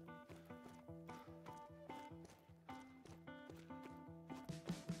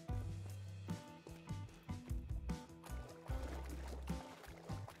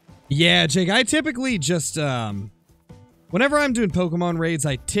 Yeah, Jake, I typically just, whenever I'm doing Pokemon raids,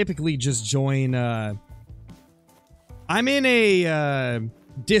 I typically just join, I'm in a,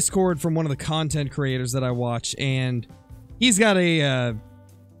 Discord from one of the content creators that I watch, and he's got a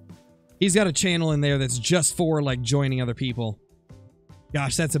channel in there that's just for, like, joining other people.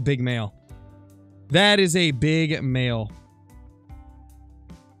 Gosh, that's a big mail. That is a big mail.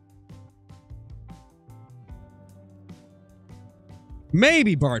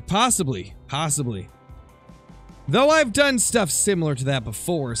 Maybe, Bart. Possibly. Possibly. Though I've done stuff similar to that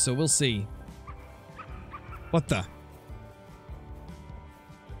before, so we'll see. What the?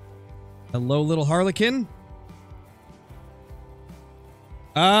 Hello, little Harlequin.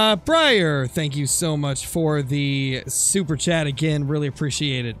 Briar, thank you so much for the super chat again. Really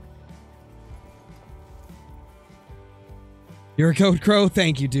appreciate it. You're a Code Crow?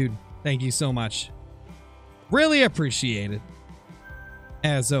 Thank you, dude. Thank you so much. Really appreciate it.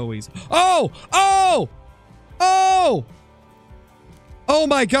 As always. Oh! Oh! Oh! Oh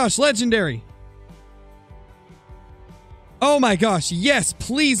my gosh, legendary. Oh my gosh, yes,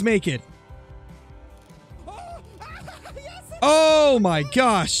 please make it. Oh my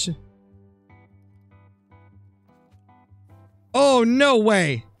gosh. Oh, no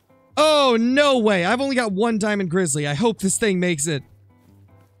way. Oh, no way. I've only got one Diamond Grizzly. I hope this thing makes it.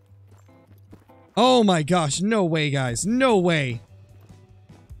 Oh my gosh, no way, guys. No way.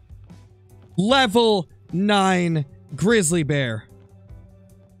 Level 9 Grizzly Bear.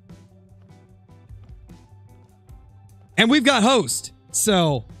 And we've got host,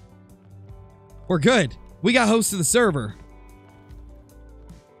 so we're good. We got host of the server.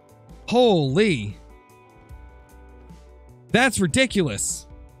 Holy. That's ridiculous.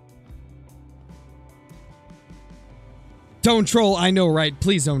 Don't troll, I know, right?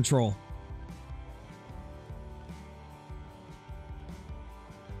 Please don't troll.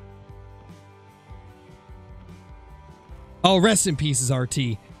 Oh, rest in pieces,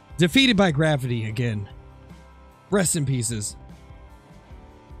 RT. Defeated by gravity again. Rest in pieces.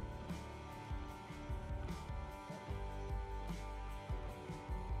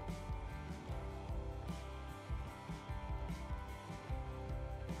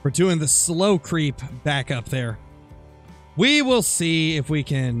 We're doing the slow creep back up there. We will see if we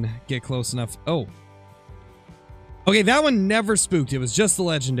can get close enough. Oh. Okay, that one never spooked. It was just the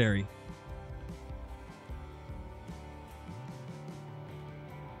legendary.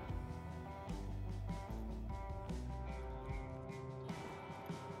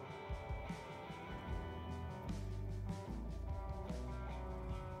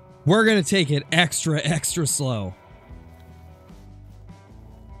 We're going to take it extra slow.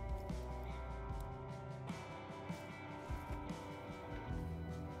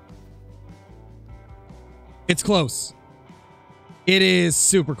 It's close. It is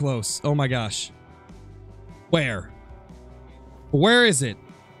super close. Oh my gosh. Where? Where is it?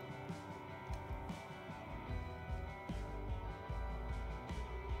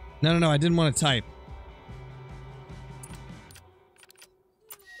 No, I didn't want to type.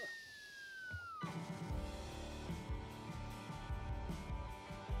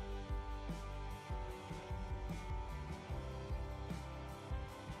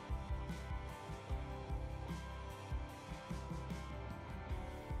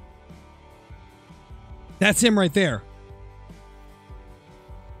 That's him right there.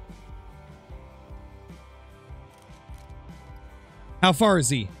 How far is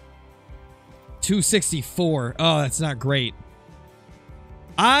he? 264. Oh, that's not great.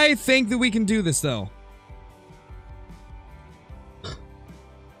 I think that we can do this, though.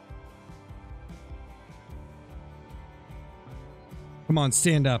 Come on,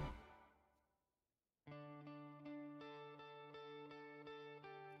 stand up.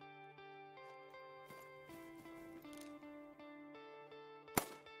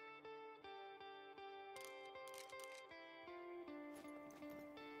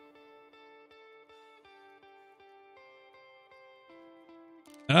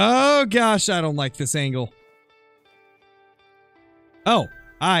 Oh, gosh, I don't like this angle. Oh,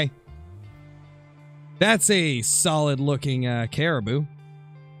 hi. That's a solid-looking caribou.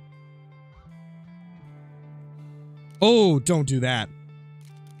 Oh, don't do that.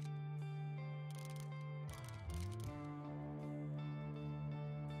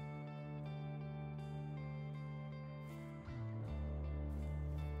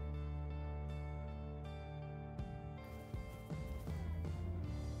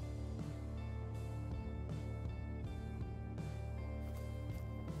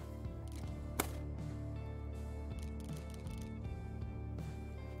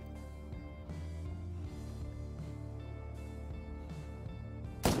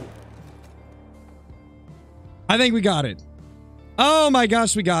 I think we got it. Oh my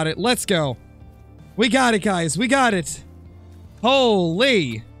gosh, we got it. Let's go. We got it, guys. We got it.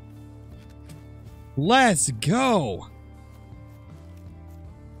 Holy. Let's go.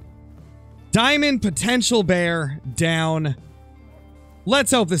 Diamond potential bear down.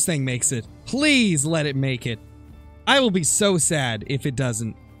 Let's hope this thing makes it. Please let it make it. I will be so sad if it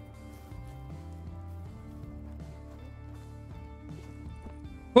doesn't.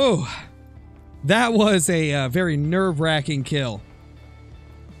 Oh. That was a very nerve-wracking kill.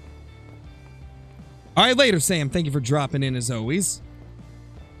 All right, later, Sam. Thank you for dropping in as always.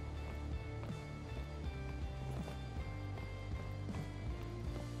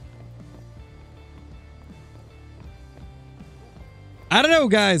 I don't know,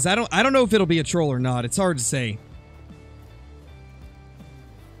 guys. I don't know if it'll be a troll or not. It's hard to say.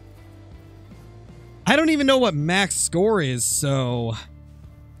 I don't even know what max score is, so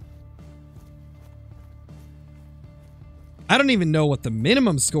I don't even know what the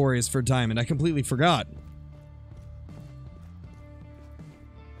minimum score is for Diamond. I completely forgot.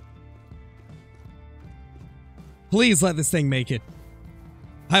 Please let this thing make it.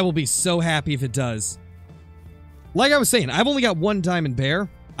 I will be so happy if it does. Like I was saying, I've only got one Diamond Bear.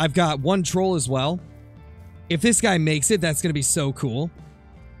 I've got one Troll as well. If this guy makes it, that's going to be so cool.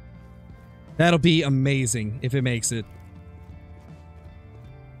 That'll be amazing if it makes it.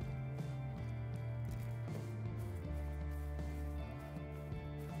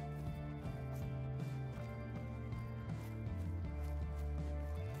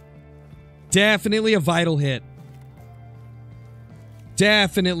 Definitely a vital hit.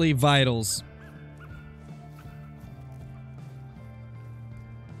 Definitely vitals.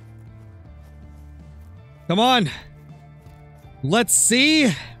 Come on. Let's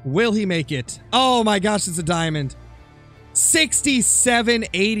see. Will he make it? Oh my gosh, it's a diamond.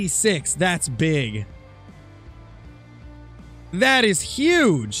 6786. That's big. That is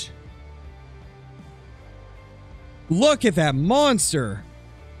huge. Look at that monster.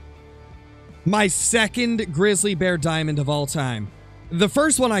 My second grizzly bear diamond of all time. The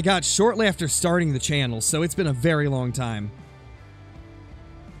first one I got shortly after starting the channel, so it's been a very long time.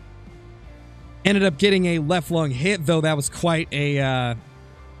 Ended up getting a left lung hit, though that was quite a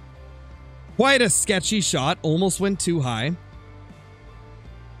sketchy shot. Almost went too high.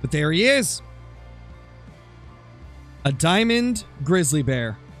 But there he is. A diamond grizzly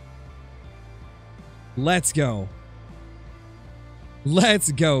bear. Let's go.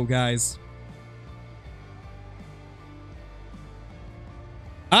 Let's go, guys.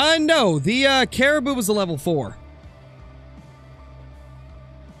 No, the caribou was a level 4.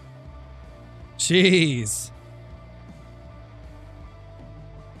 Jeez.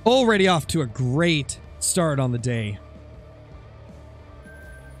 Already off to a great start on the day.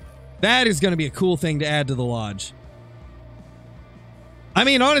 That is going to be a cool thing to add to the lodge. I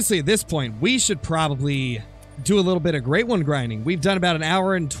mean, honestly, at this point, we should probably do a little bit of Great One grinding. We've done about an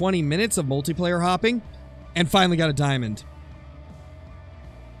hour and 20 minutes of multiplayer hopping and finally got a diamond.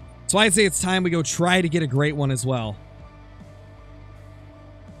 So I'd say it's time we go try to get a Great One as well.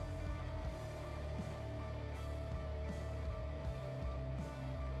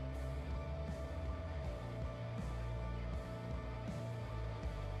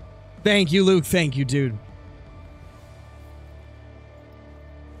 Thank you, Luke. Thank you, dude.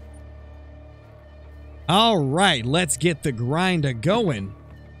 All right, let's get the grind going.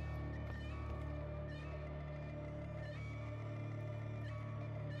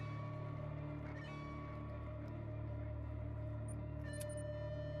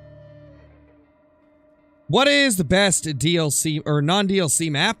 What is the best DLC or non-DLC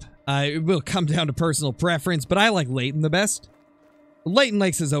map? It will come down to personal preference, but I like Layton the best. Layton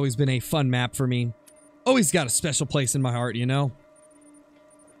Lakes has always been a fun map for me. Always got a special place in my heart, you know?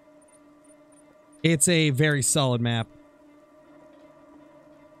 It's a very solid map.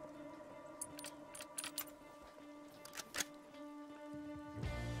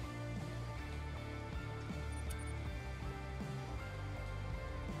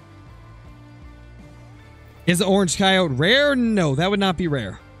 Is the orange coyote rare? No, that would not be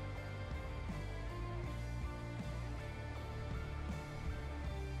rare.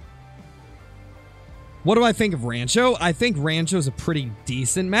 What do I think of Rancho? I think Rancho is a pretty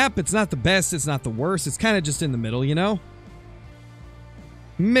decent map. It's not the best, it's not the worst. It's kind of just in the middle, you know?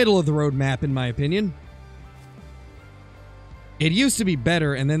 Middle of the road map, in my opinion. It used to be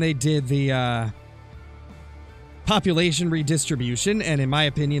better, and then they did the population redistribution, and in my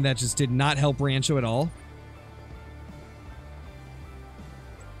opinion, that just did not help Rancho at all.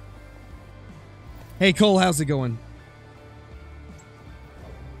 Hey, Cole, how's it going?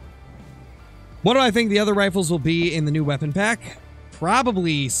 What do I think the other rifles will be in the new weapon pack?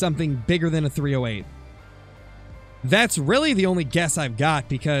 Probably something bigger than a 308. That's really the only guess I've got,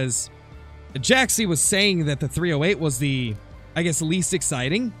 because Jaxie was saying that the 308 was the, I guess, least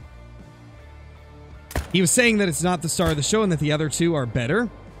exciting. He was saying that it's not the star of the show and that the other two are better.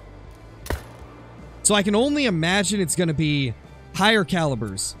 So I can only imagine it's going to be higher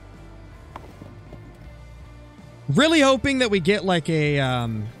calibers. Really hoping that we get like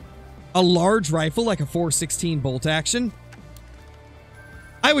a large rifle, like a 416 bolt action.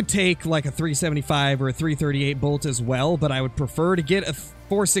 I would take like a 375 or a 338 bolt as well, but I would prefer to get a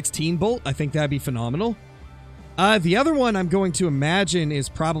 416 bolt. I think that'd be phenomenal. The other one I'm going to imagine is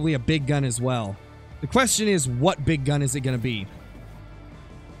probably a big gun as well. The question is, what big gun is it going to be?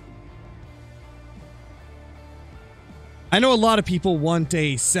 I know a lot of people want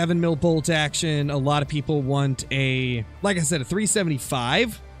a 7mm bolt action. A lot of people want a, like I said, a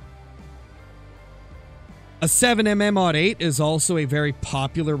 375. A 7mm Mod 8 is also a very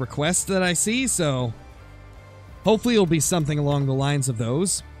popular request that I see, so hopefully it'll be something along the lines of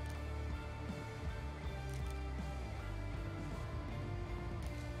those.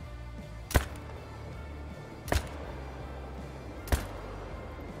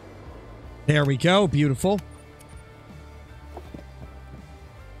 There we go. Beautiful.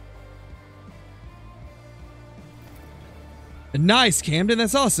 Nice, Camden.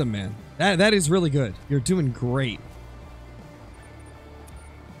 That's awesome, man. That is really good. You're doing great.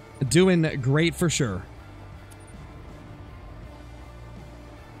 Doing great for sure.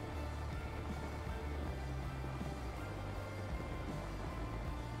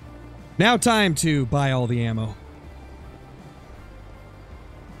 Now time to buy all the ammo.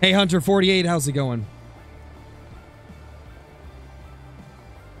 Hey, Hunter48, how's it going?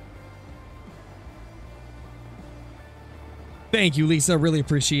 Thank you, Lisa. Really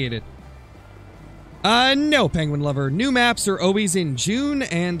appreciate it. No, Penguin Lover. New maps are always in June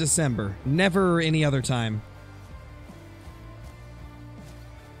and December. Never any other time.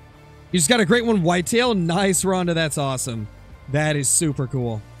 You just got a great one, Whitetail. Nice, Rhonda. That's awesome. That is super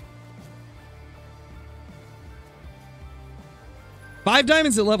cool. 5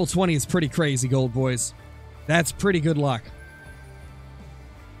 diamonds at level 20 is pretty crazy, Gold Boys. That's pretty good luck. Do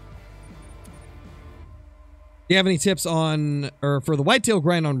you have any tips on, or for the whitetail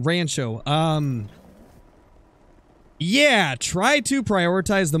grind on Rancho? Yeah, try to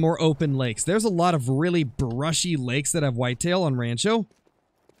prioritize the more open lakes. There's a lot of really brushy lakes that have whitetail on Rancho.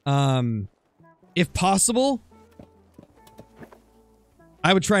 If possible,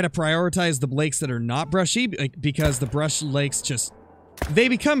 I would try to prioritize the lakes that are not brushy, because the brush lakes just, they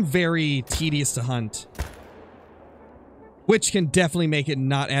become very tedious to hunt, which can definitely make it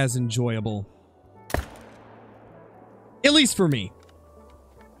not as enjoyable. At least for me.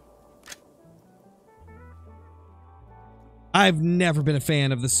 I've never been a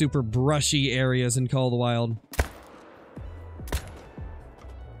fan of the super brushy areas in Call of the Wild.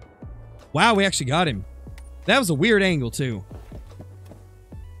 Wow, we actually got him. That was a weird angle, too.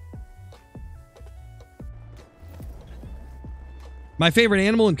 My favorite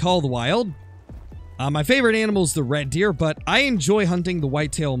animal in Call of the Wild? My favorite animal is the red deer, but I enjoy hunting the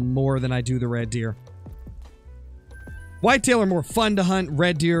whitetail more than I do the red deer. Whitetail are more fun to hunt.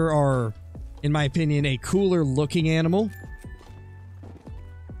 Red deer are, in my opinion, a cooler looking animal.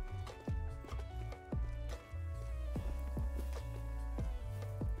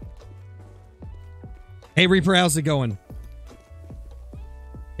 Hey, Reaper, how's it going?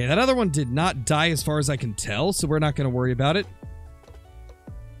 Okay, that other one did not die as far as I can tell, so we're not going to worry about it.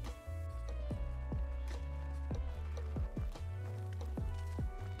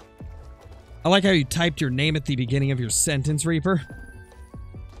 I like how you typed your name at the beginning of your sentence, Reaper.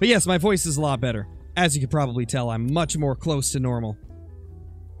 But yes, my voice is a lot better. As you can probably tell, I'm much more close to normal.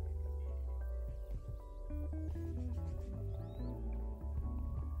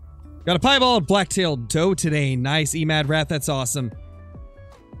 Got a piebald black-tailed doe today. Nice, Emad Rat, that's awesome.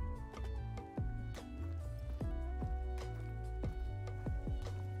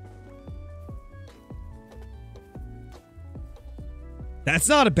 That's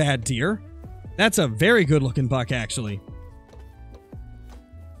not a bad deer. That's a very good-looking buck, actually.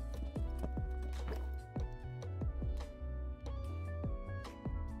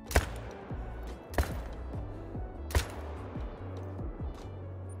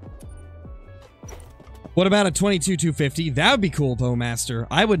 What about a 22-250? That would be cool, Bowmaster.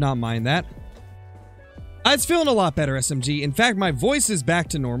 I would not mind that. It's feeling a lot better, SMG. In fact, my voice is back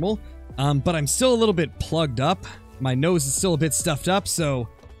to normal, but I'm still a little bit plugged up. My nose is still a bit stuffed up, so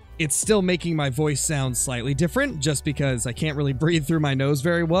it's still making my voice sound slightly different, just because I can't really breathe through my nose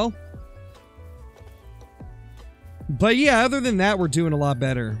very well. But yeah, other than that, we're doing a lot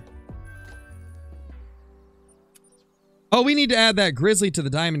better. Oh, we need to add that grizzly to the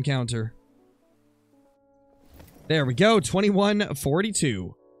diamond counter. There we go,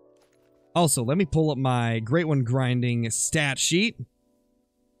 2142. Also, let me pull up my Great One Grinding stat sheet.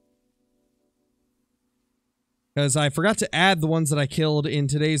 Because I forgot to add the ones that I killed in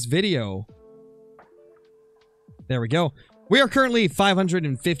today's video. There we go. We are currently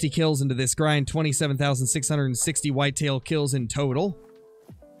 550 kills into this grind, 27,660 whitetail kills in total.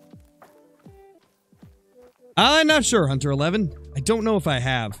 I'm not sure, Hunter 11. I don't know if I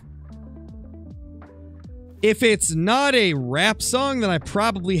have. If it's not a rap song, then I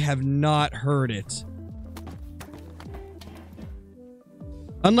probably have not heard it.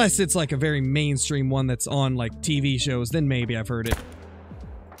 Unless it's like a very mainstream one that's on like TV shows, then maybe I've heard it.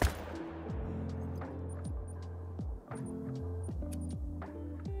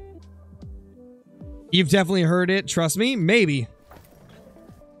 You've definitely heard it, trust me, maybe.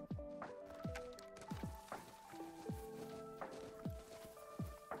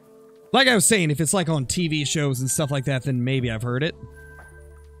 Like I was saying, if it's like on TV shows and stuff like that, then maybe I've heard it.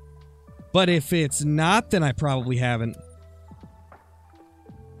 But if it's not, then I probably haven't.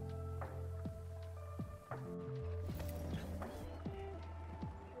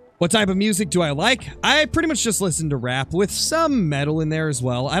 What type of music do I like? I pretty much just listen to rap with some metal in there as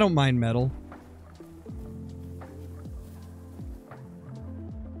well. I don't mind metal.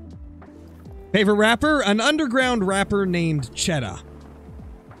 Favorite rapper? An underground rapper named Cheddar.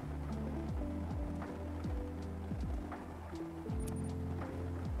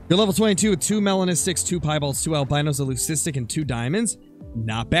 You're level 22 with 2 melanistics, 2 piebalds, 2 albinos, a leucistic, and 2 diamonds.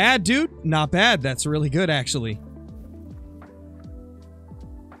 Not bad, dude. Not bad. That's really good, actually.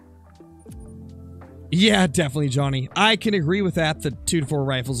 Yeah, definitely, Johnny. I can agree with that. The 2 to 4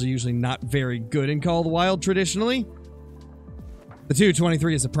 rifles are usually not very good in Call of the Wild traditionally. The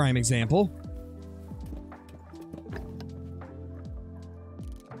 223 is a prime example.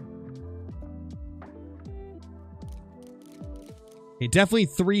 Okay, definitely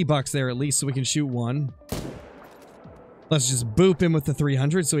 $3 there at least so we can shoot one. Let's just boop him with the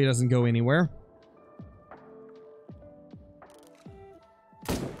 300 so he doesn't go anywhere.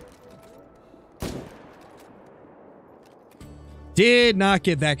 Did not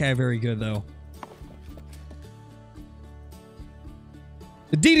get that guy very good, though.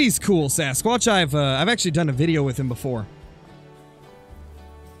 The DD's cool, Sasquatch. I've actually done a video with him before.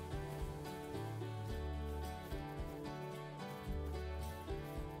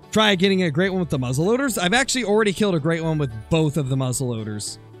 Try getting a great one with the muzzleloaders. I've actually already killed a great one with both of the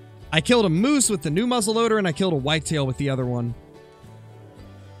muzzleloaders. I killed a moose with the new muzzleloader, and I killed a whitetail with the other one.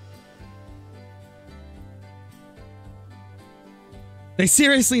 They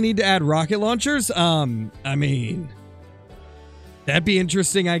seriously need to add rocket launchers? I mean, that'd be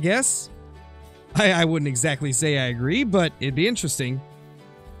interesting, I guess. I wouldn't exactly say I agree, but it'd be interesting.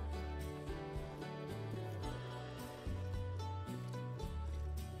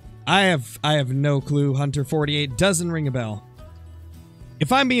 I have no clue. Hunter 48 doesn't ring a bell.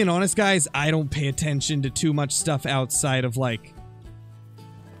 If I'm being honest, guys, I don't pay attention to too much stuff outside of, like,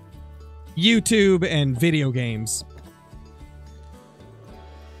 YouTube and video games.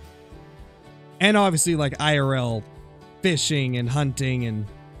 And obviously, like, IRL fishing and hunting and,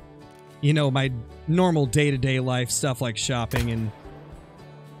 you know, my normal day-to-day life stuff like shopping and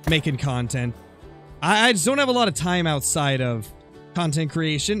making content. I just don't have a lot of time outside of content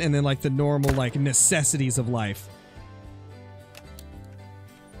creation and then like the normal like necessities of life.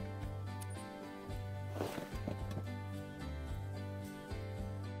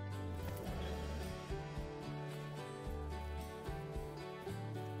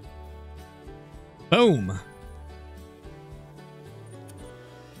 Boom.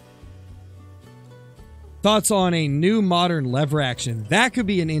 Thoughts on a new modern lever action? That could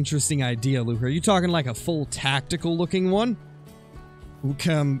be an interesting idea, Luke. Are you talking like a full tactical looking one?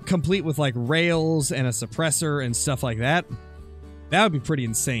 Complete with like rails and a suppressor and stuff like that? That would be pretty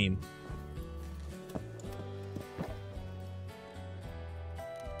insane.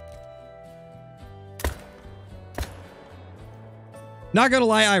 Not gonna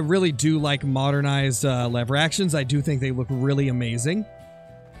lie, I really do like modernized lever actions. I do think they look really amazing.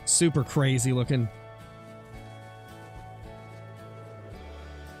 Super crazy looking.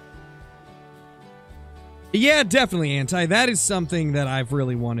 Yeah, definitely, Anti. That is something that I've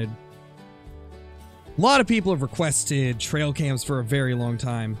really wanted. A lot of people have requested trail cams for a very long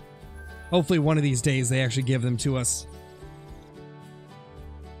time. Hopefully one of these days they actually give them to us.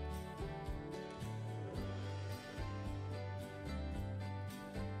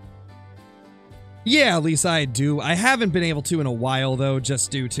 Yeah, at least I do. I haven't been able to in a while, though, just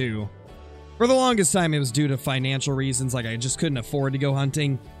due to... For the longest time, it was due to financial reasons, like I just couldn't afford to go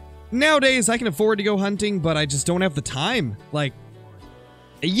hunting. Nowadays, I can afford to go hunting, but I just don't have the time. Like,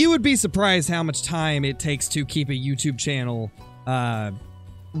 you would be surprised how much time it takes to keep a YouTube channel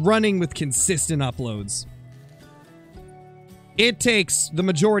running with consistent uploads. It takes the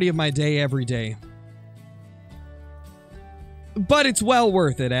majority of my day every day. But it's well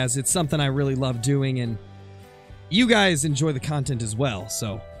worth it, as it's something I really love doing, and you guys enjoy the content as well,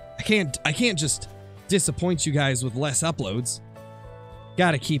 so I can't just disappoint you guys with less uploads.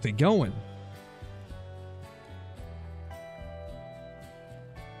 Gotta keep it going.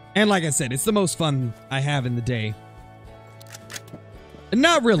 And like I said, it's the most fun I have in the day.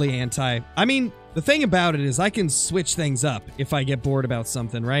 Not really, Anti. I mean, the thing about it is I can switch things up if I get bored about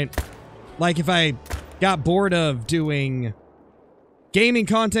something, right? Like if I got bored of doing gaming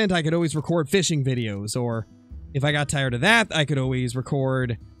content, I could always record fishing videos. Or if I got tired of that, I could always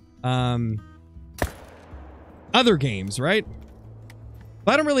record other games, right?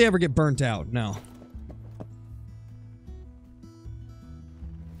 But I don't really ever get burnt out, no.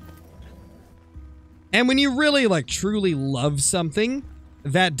 And when you really, like, truly love something,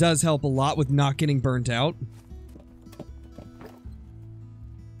 that does help a lot with not getting burnt out.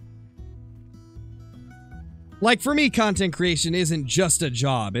 Like, for me, content creation isn't just a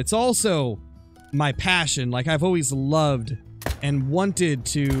job. It's also my passion. Like, I've always loved and wanted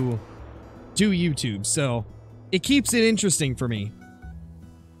to do YouTube, so it keeps it interesting for me.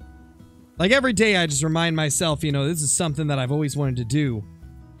 Like, every day I just remind myself, you know, this is something that I've always wanted to do,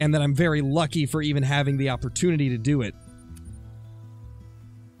 and that I'm very lucky for even having the opportunity to do it.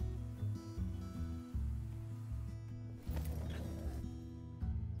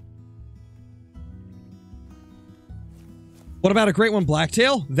 What about a great one,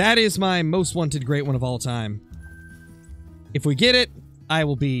 Blacktail? That is my most wanted great one of all time. If we get it, I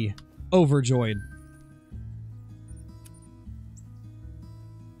will be overjoyed.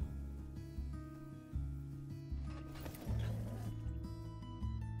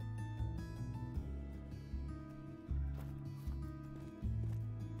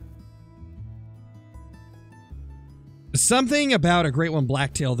 Something about a great one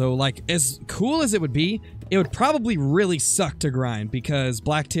Blacktail, though, like, as cool as it would be, it would probably really suck to grind, because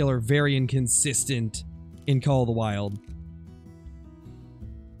Blacktail are very inconsistent in Call of the Wild.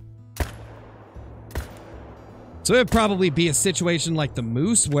 So it would probably be a situation like the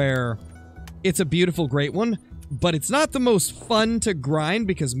Moose, where it's a beautiful great one, but it's not the most fun to grind,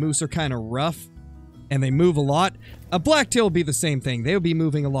 because Moose are kind of rough, and they move a lot. A Blacktail would be the same thing. They would be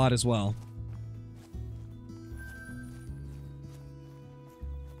moving a lot as well.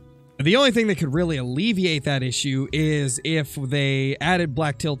 The only thing that could really alleviate that issue is if they added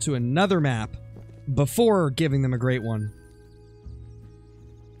Blacktail to another map before giving them a great one.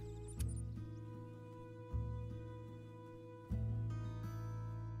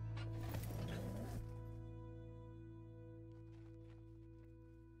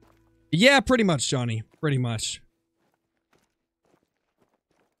 Yeah, pretty much, Johnny. Pretty much.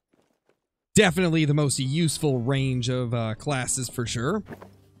 Definitely the most useful range of classes for sure.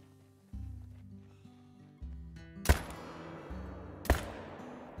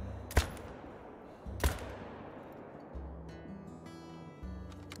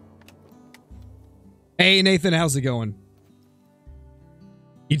 Hey, Nathan, how's it going?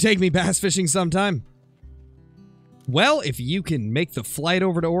 You take me bass fishing sometime? Well, if you can make the flight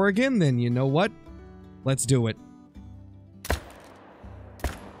over to Oregon, then you know what? Let's do it.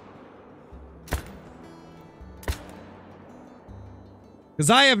 Because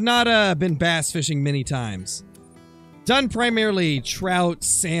I have not been bass fishing many times. Done primarily trout,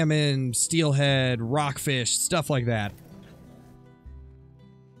 salmon, steelhead, rockfish, stuff like that.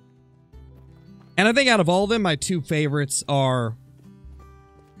 And I think out of all of them, my two favorites are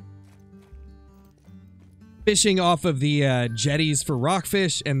fishing off of the jetties for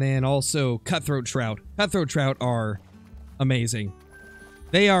rockfish, and then also cutthroat trout. Cutthroat trout are amazing.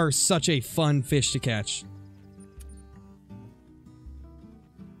 They are such a fun fish to catch.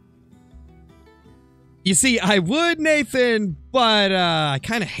 You see, I would, Nathan, but I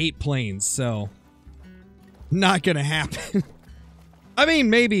kind of hate planes, so not gonna happen. I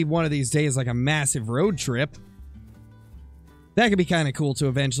mean, maybe one of these days, like a massive road trip. That could be kind of cool to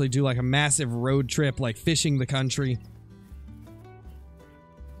eventually do, like a massive road trip, like fishing the country.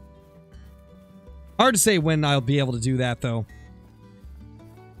 Hard to say when I'll be able to do that, though.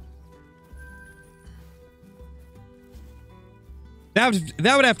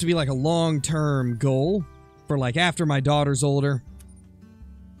 That would have to be like a long-term goal for like after my daughter's older.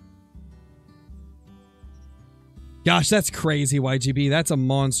 Gosh, that's crazy, YGB. That's a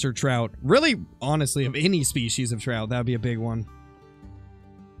monster trout. Really, honestly, of any species of trout, that would be a big one.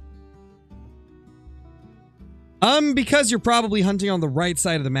 Because you're probably hunting on the right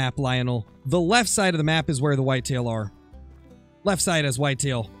side of the map, Lionel. The left side of the map is where the whitetail are. Left side has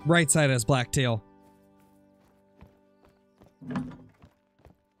whitetail. Right side has blacktail.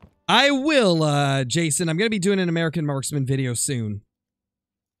 I will, Jason. I'm going to be doing an American Marksman video soon.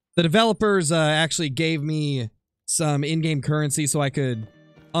 The developers actually gave me some in-game currency so I could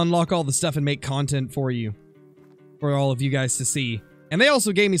unlock all the stuff and make content for you. For all of you guys to see. And they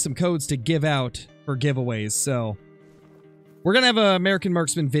also gave me some codes to give out for giveaways, so we're going to have an American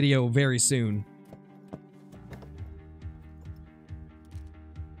Marksman video very soon.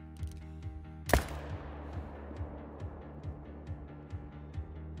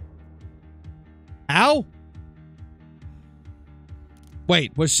 Ow!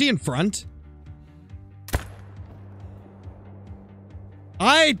 Wait, was she in front?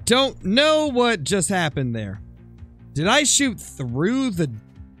 I don't know what just happened there. Did I shoot through the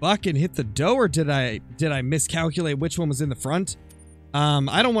buck and hit the doe, or did I miscalculate which one was in the front?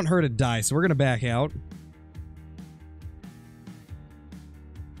 I don't want her to die, so we're gonna back out.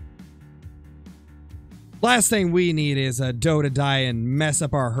 Last thing we need is a doe to die and mess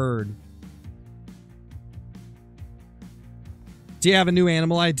up our herd. Do you have a new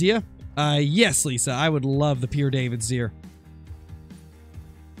animal idea? Yes, Lisa. I would love the Pure David's deer.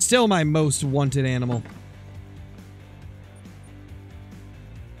 Still my most wanted animal.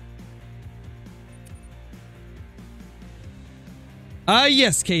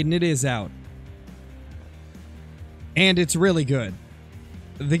 Yes, Caden, it is out. And it's really good.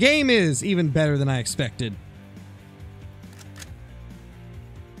 The game is even better than I expected.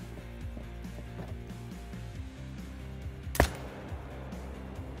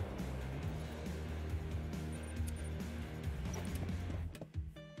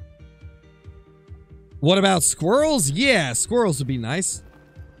 What about squirrels? Yeah, squirrels would be nice.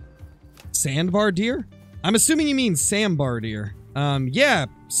 Sandbar deer? I'm assuming you mean sambar deer. Yeah,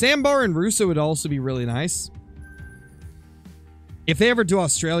 sambar and rusa would also be really nice. If they ever do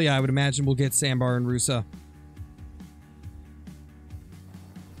Australia, I would imagine we'll get sambar and rusa.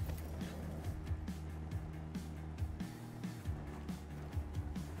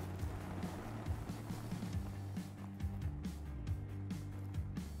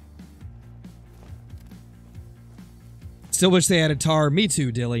 Still wish they had a tar. Me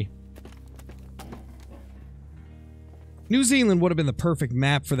too, Dilly. New Zealand would have been the perfect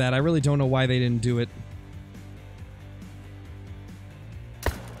map for that. I really don't know why they didn't do it.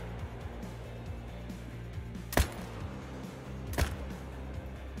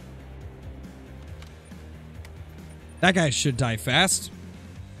 That guy should die fast.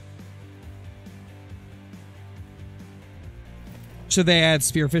 Should they add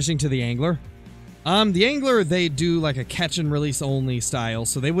spearfishing to the angler? The angler, they do like a catch and release only style,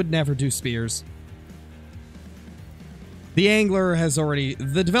 so they would never do spears. The angler has already...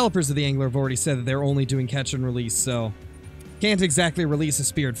 The developers of the angler have already said that they're only doing catch and release, so... Can't exactly release a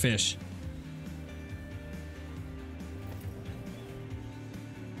speared fish.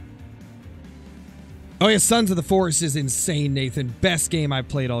 Oh yeah, Sons of the Forest is insane, Nathan. Best game I've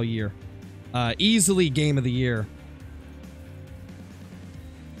played all year. Easily game of the year.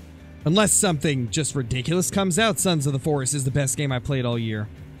 Unless something just ridiculous comes out, Sons of the Forest is the best game I played all year.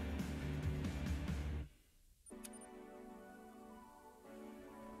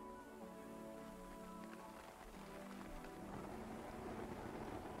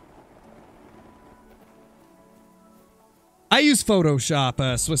 use Photoshop,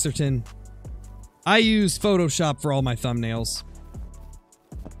 Swisserton. I use Photoshop for all my thumbnails.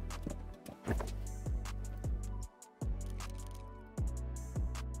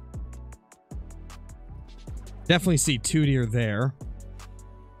 Definitely see 2 deer there.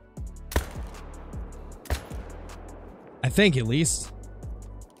 I think, at least.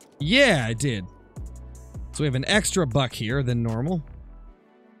 Yeah, I did. So we have an extra buck here than normal.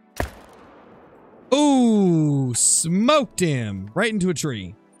 Ooh, smoked him right into a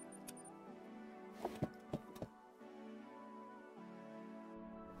tree.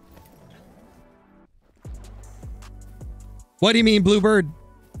 What do you mean, Bluebird?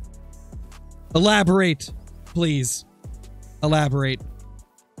 Elaborate, please. Elaborate.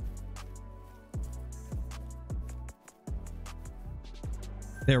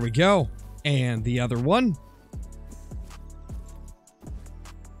 There we go. And the other one.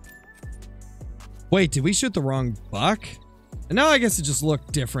 Wait, did we shoot the wrong buck? No, I guess it just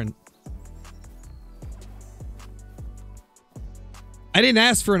looked different. I didn't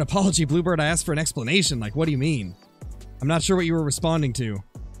ask for an apology, Bluebird. I asked for an explanation. Like, what do you mean? I'm not sure what you were responding to.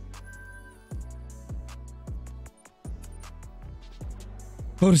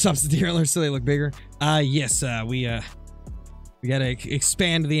 Photoshop's the deer antlers so they look bigger. Yes, we gotta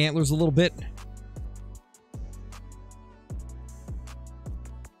expand the antlers a little bit.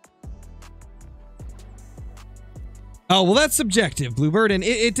 Oh, well, that's subjective, Bluebird, and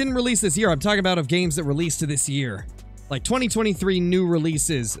it didn't release this year. I'm talking about of games that released this year. Like, 2023 new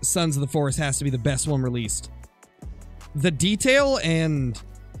releases, Sons of the Forest has to be the best one released. The detail and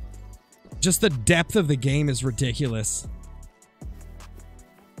just the depth of the game is ridiculous.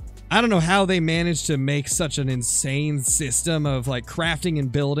 I don't know how they managed to make such an insane system of, like, crafting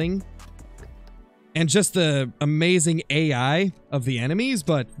and building. And just the amazing AI of the enemies,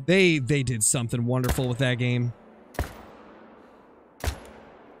 but they did something wonderful with that game.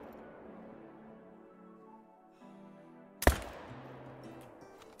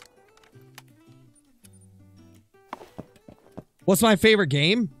 What's my favorite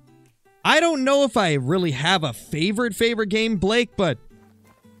game? I don't know if I really have a favorite game, Blake, but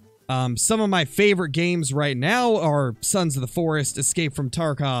some of my favorite games right now are Sons of the Forest, Escape from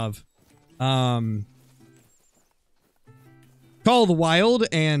Tarkov, Call of the Wild,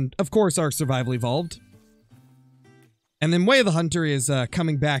 and of course Ark Survival Evolved. And then Way of the Hunter is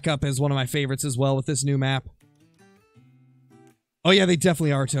coming back up as one of my favorites as well with this new map. Oh yeah, they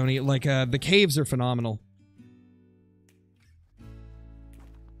definitely are, Tony. Like, the caves are phenomenal.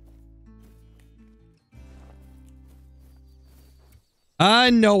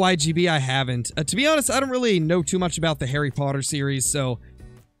 No, IGB, I haven't. To be honest, I don't really know too much about the Harry Potter series, so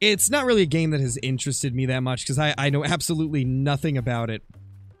it's not really a game that has interested me that much, because I know absolutely nothing about it.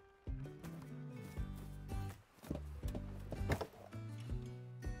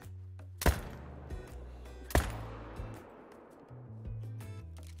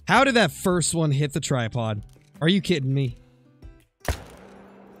 How did that first one hit the tripod? Are you kidding me?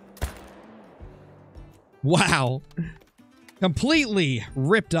 Wow. Completely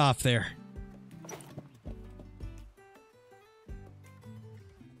ripped off there.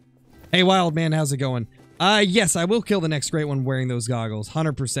 Hey, Wild Man, how's it going? Yes, I will kill the next great one wearing those goggles,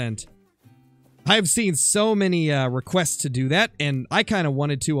 100%. I've seen so many requests to do that, and I kind of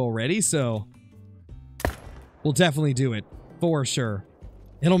wanted to already, so we'll definitely do it, for sure.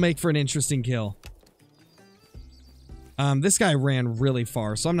 It'll make for an interesting kill. This guy ran really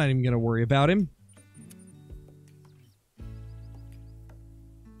far, so I'm not even going to worry about him.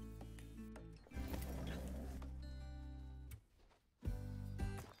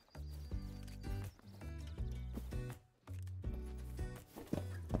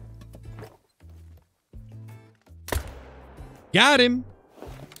 Got him.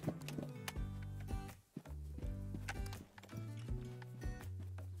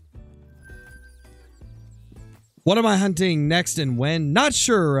 What am I hunting next and when? Not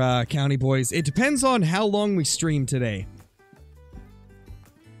sure, County Boys. It depends on how long we stream today.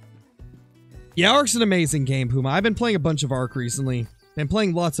 Yeah, Ark's an amazing game, Puma. I've been playing a bunch of Ark recently. Been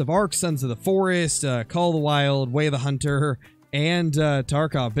playing lots of Ark, Sons of the Forest, Call of the Wild, Way of the Hunter, and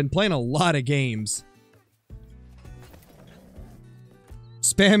Tarkov. Been playing a lot of games.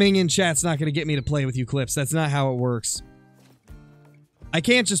 Spamming in chat's not going to get me to play with you, Clips. That's not how it works. I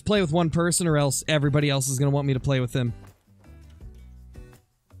can't just play with one person or else everybody else is going to want me to play with them.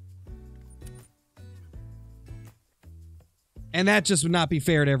 And that just would not be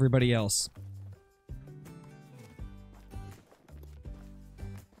fair to everybody else.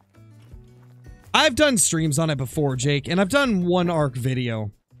 I've done streams on it before, Jake, and I've done one Ark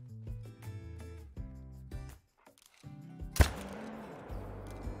video.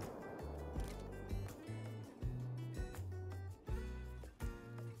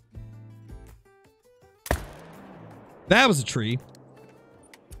 That was a tree.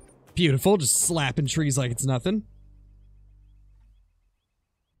 Beautiful, just slapping trees like it's nothing.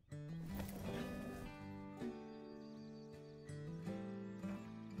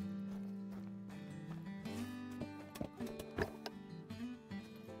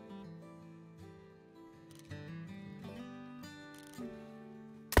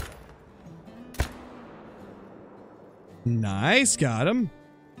 Nice, got him.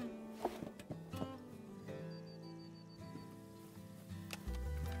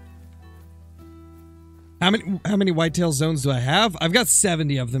 How many whitetail zones do I have? I've got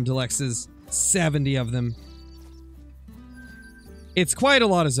 70 of them, Delexes. 70 of them. It's quite a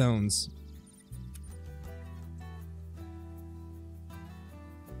lot of zones.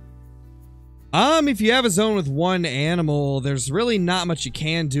 If you have a zone with one animal, there's really not much you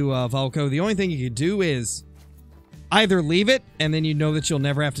can do, Valko. The only thing you could do is either leave it, and then you know that you'll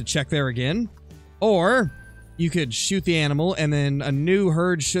never have to check there again, or you could shoot the animal, and then a new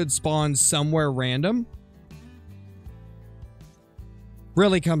herd should spawn somewhere random.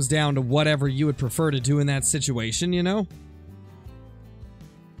 Really comes down to whatever you would prefer to do in that situation, you know?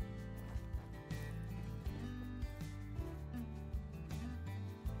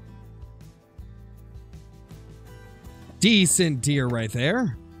 Decent deer right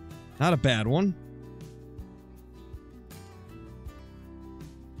there. Not a bad one.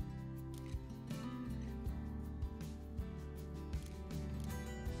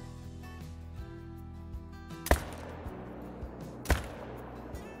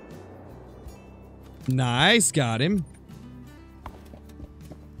 Nice, got him.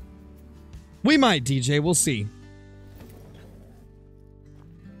 We might, DJ, we'll see.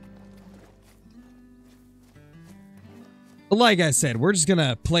 But like I said, we're just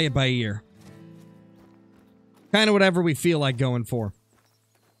gonna play it by ear. Kind of whatever we feel like going for.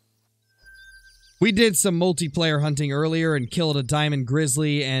 We did some multiplayer hunting earlier and killed a diamond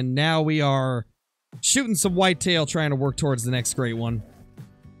grizzly, and now we are shooting some whitetail, trying to work towards the next great one.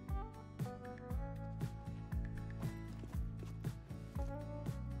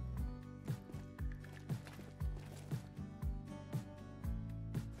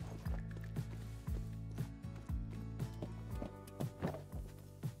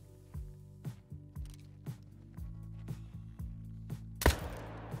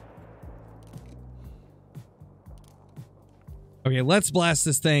 Okay, let's blast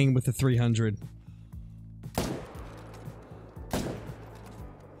this thing with the 300.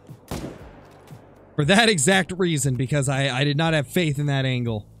 For that exact reason, because I did not have faith in that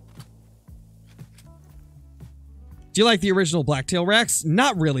angle. Do you like the original blacktail racks?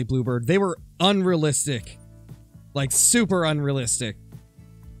 Not really, Bluebird. They were unrealistic. Like, super unrealistic.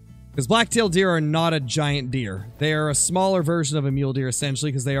 Because blacktail deer are not a giant deer. They are a smaller version of a mule deer, essentially,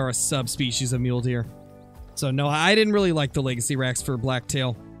 because they are a subspecies of mule deer. So no, I didn't really like the legacy racks for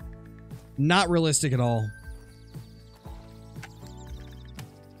blacktail. Not realistic at all.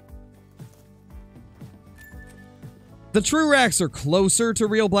 The true racks are closer to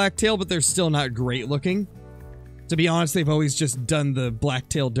real blacktail, but they're still not great looking. To be honest, they've always just done the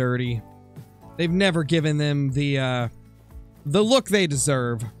blacktail dirty. They've never given them the look they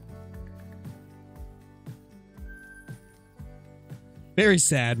deserve. Very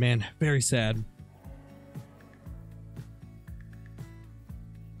sad, man. Very sad.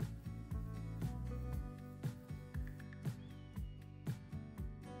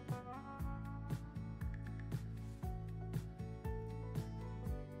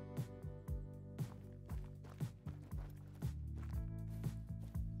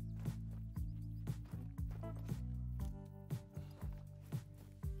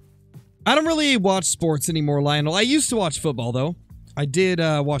 I don't really watch sports anymore, Lionel. I used to watch football, though. I did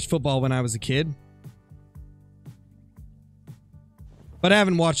watch football when I was a kid. But I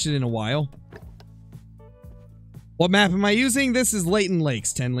haven't watched it in a while. What map am I using? This is Leighton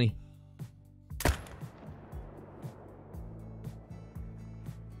Lakes, Tenley.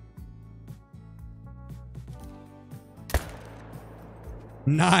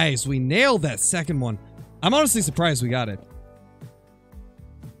 Nice. We nailed that second one. I'm honestly surprised we got it.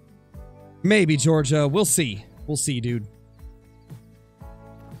 Maybe, Georgia. We'll see. We'll see, dude.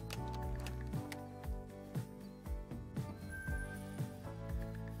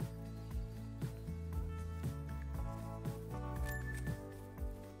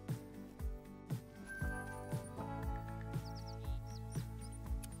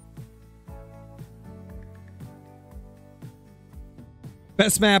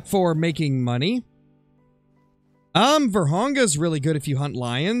 Best map for making money? Verhonga's really good if you hunt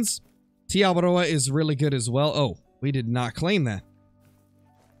lions. Tiabaroa is really good as well. Oh, we did not claim that.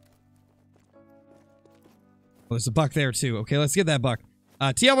 Oh, there's a buck there too. Okay, let's get that buck.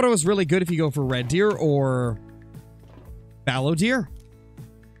 Tiawato is really good if you go for red deer or fallow deer.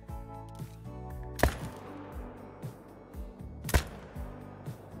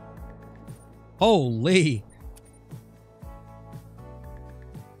 Holy.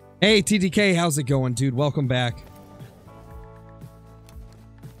 Hey, TDK, how's it going, dude? Welcome back.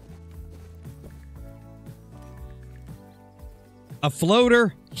 A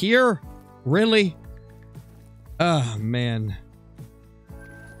floater here? Really? Oh, man.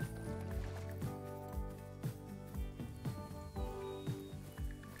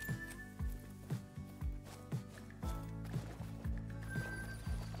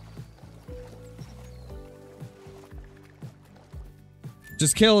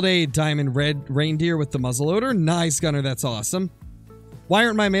 Just killed a diamond red reindeer with the muzzleloader. Nice, Gunner. That's awesome. Why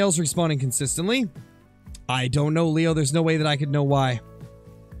aren't my males respawning consistently? I don't know, Leo. There's no way that I could know why.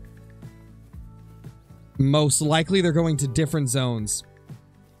 Most likely they're going to different zones.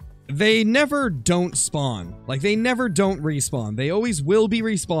 They never don't spawn. Like, they never don't respawn. They always will be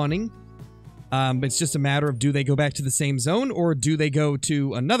respawning. It's just a matter of, do they go back to the same zone or do they go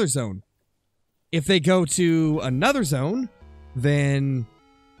to another zone? If they go to another zone, then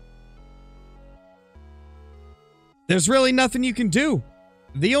there's really nothing you can do.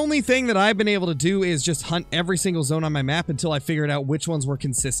 The only thing that I've been able to do is just hunt every single zone on my map until I figured out which ones were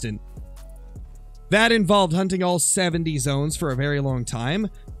consistent. That involved hunting all 70 zones for a very long time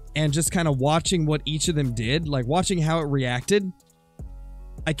and just kind of watching what each of them did, like watching how it reacted.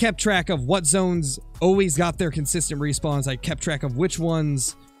 I kept track of what zones always got their consistent respawns. I kept track of which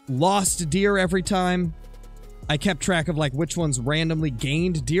ones lost deer every time. I kept track of like which ones randomly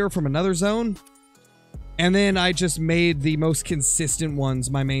gained deer from another zone. And then I just made the most consistent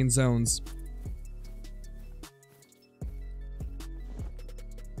ones my main zones.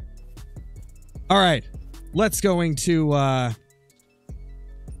 All right, let's go to our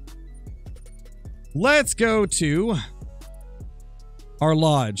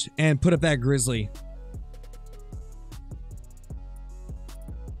lodge and put up that grizzly.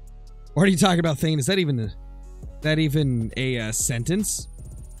 What are you talking about, Thane? Is that even a sentence?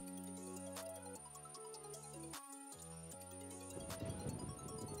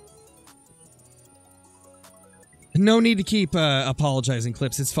 No need to keep apologizing,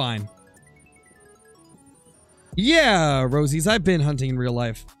 Clips. It's fine. Yeah, Rosies, I've been hunting in real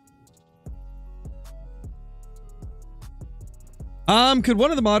life. Could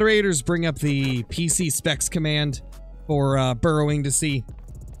one of the moderators bring up the PC specs command for burrowing to see?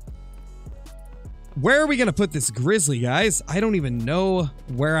 Where are we gonna put this grizzly, guys? I don't even know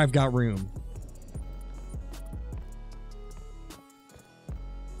where I've got room.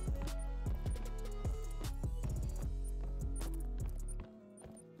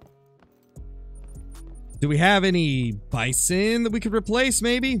 Do we have any bison that we could replace,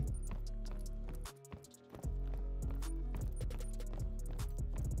 maybe?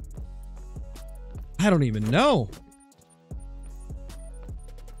 I don't even know.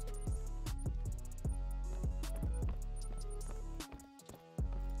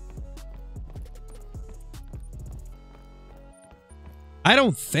 I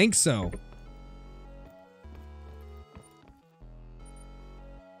don't think so.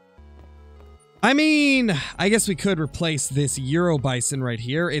 I mean, I guess we could replace this Euro bison right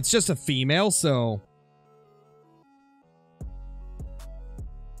here. It's just a female, so...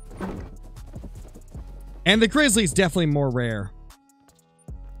 And the grizzly's definitely more rare.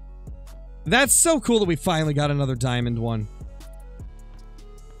 That's so cool that we finally got another diamond one.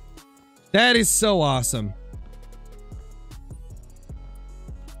 That is so awesome.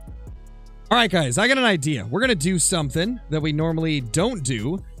 Alright guys, I got an idea. We're gonna do something that we normally don't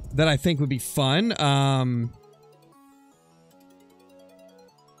do that I think would be fun.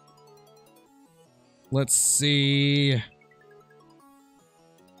 Let's see.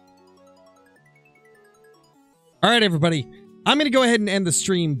 All right, everybody. I'm going to go ahead and end the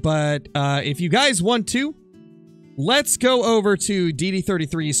stream, but if you guys want to, let's go over to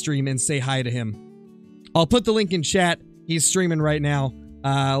DD33's stream and say hi to him. I'll put the link in chat. He's streaming right now.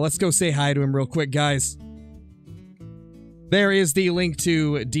 Let's go say hi to him real quick, guys. There is the link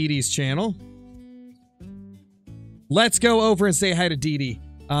to DD's channel. Let's go over and say hi to DD.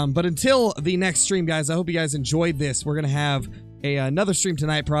 But until the next stream, guys, I hope you guys enjoyed this. We're going to have another stream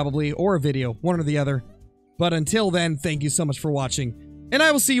tonight, probably, or a video, one or the other. But until then, thank you so much for watching, and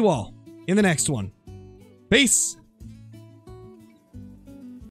I will see you all in the next one. Peace!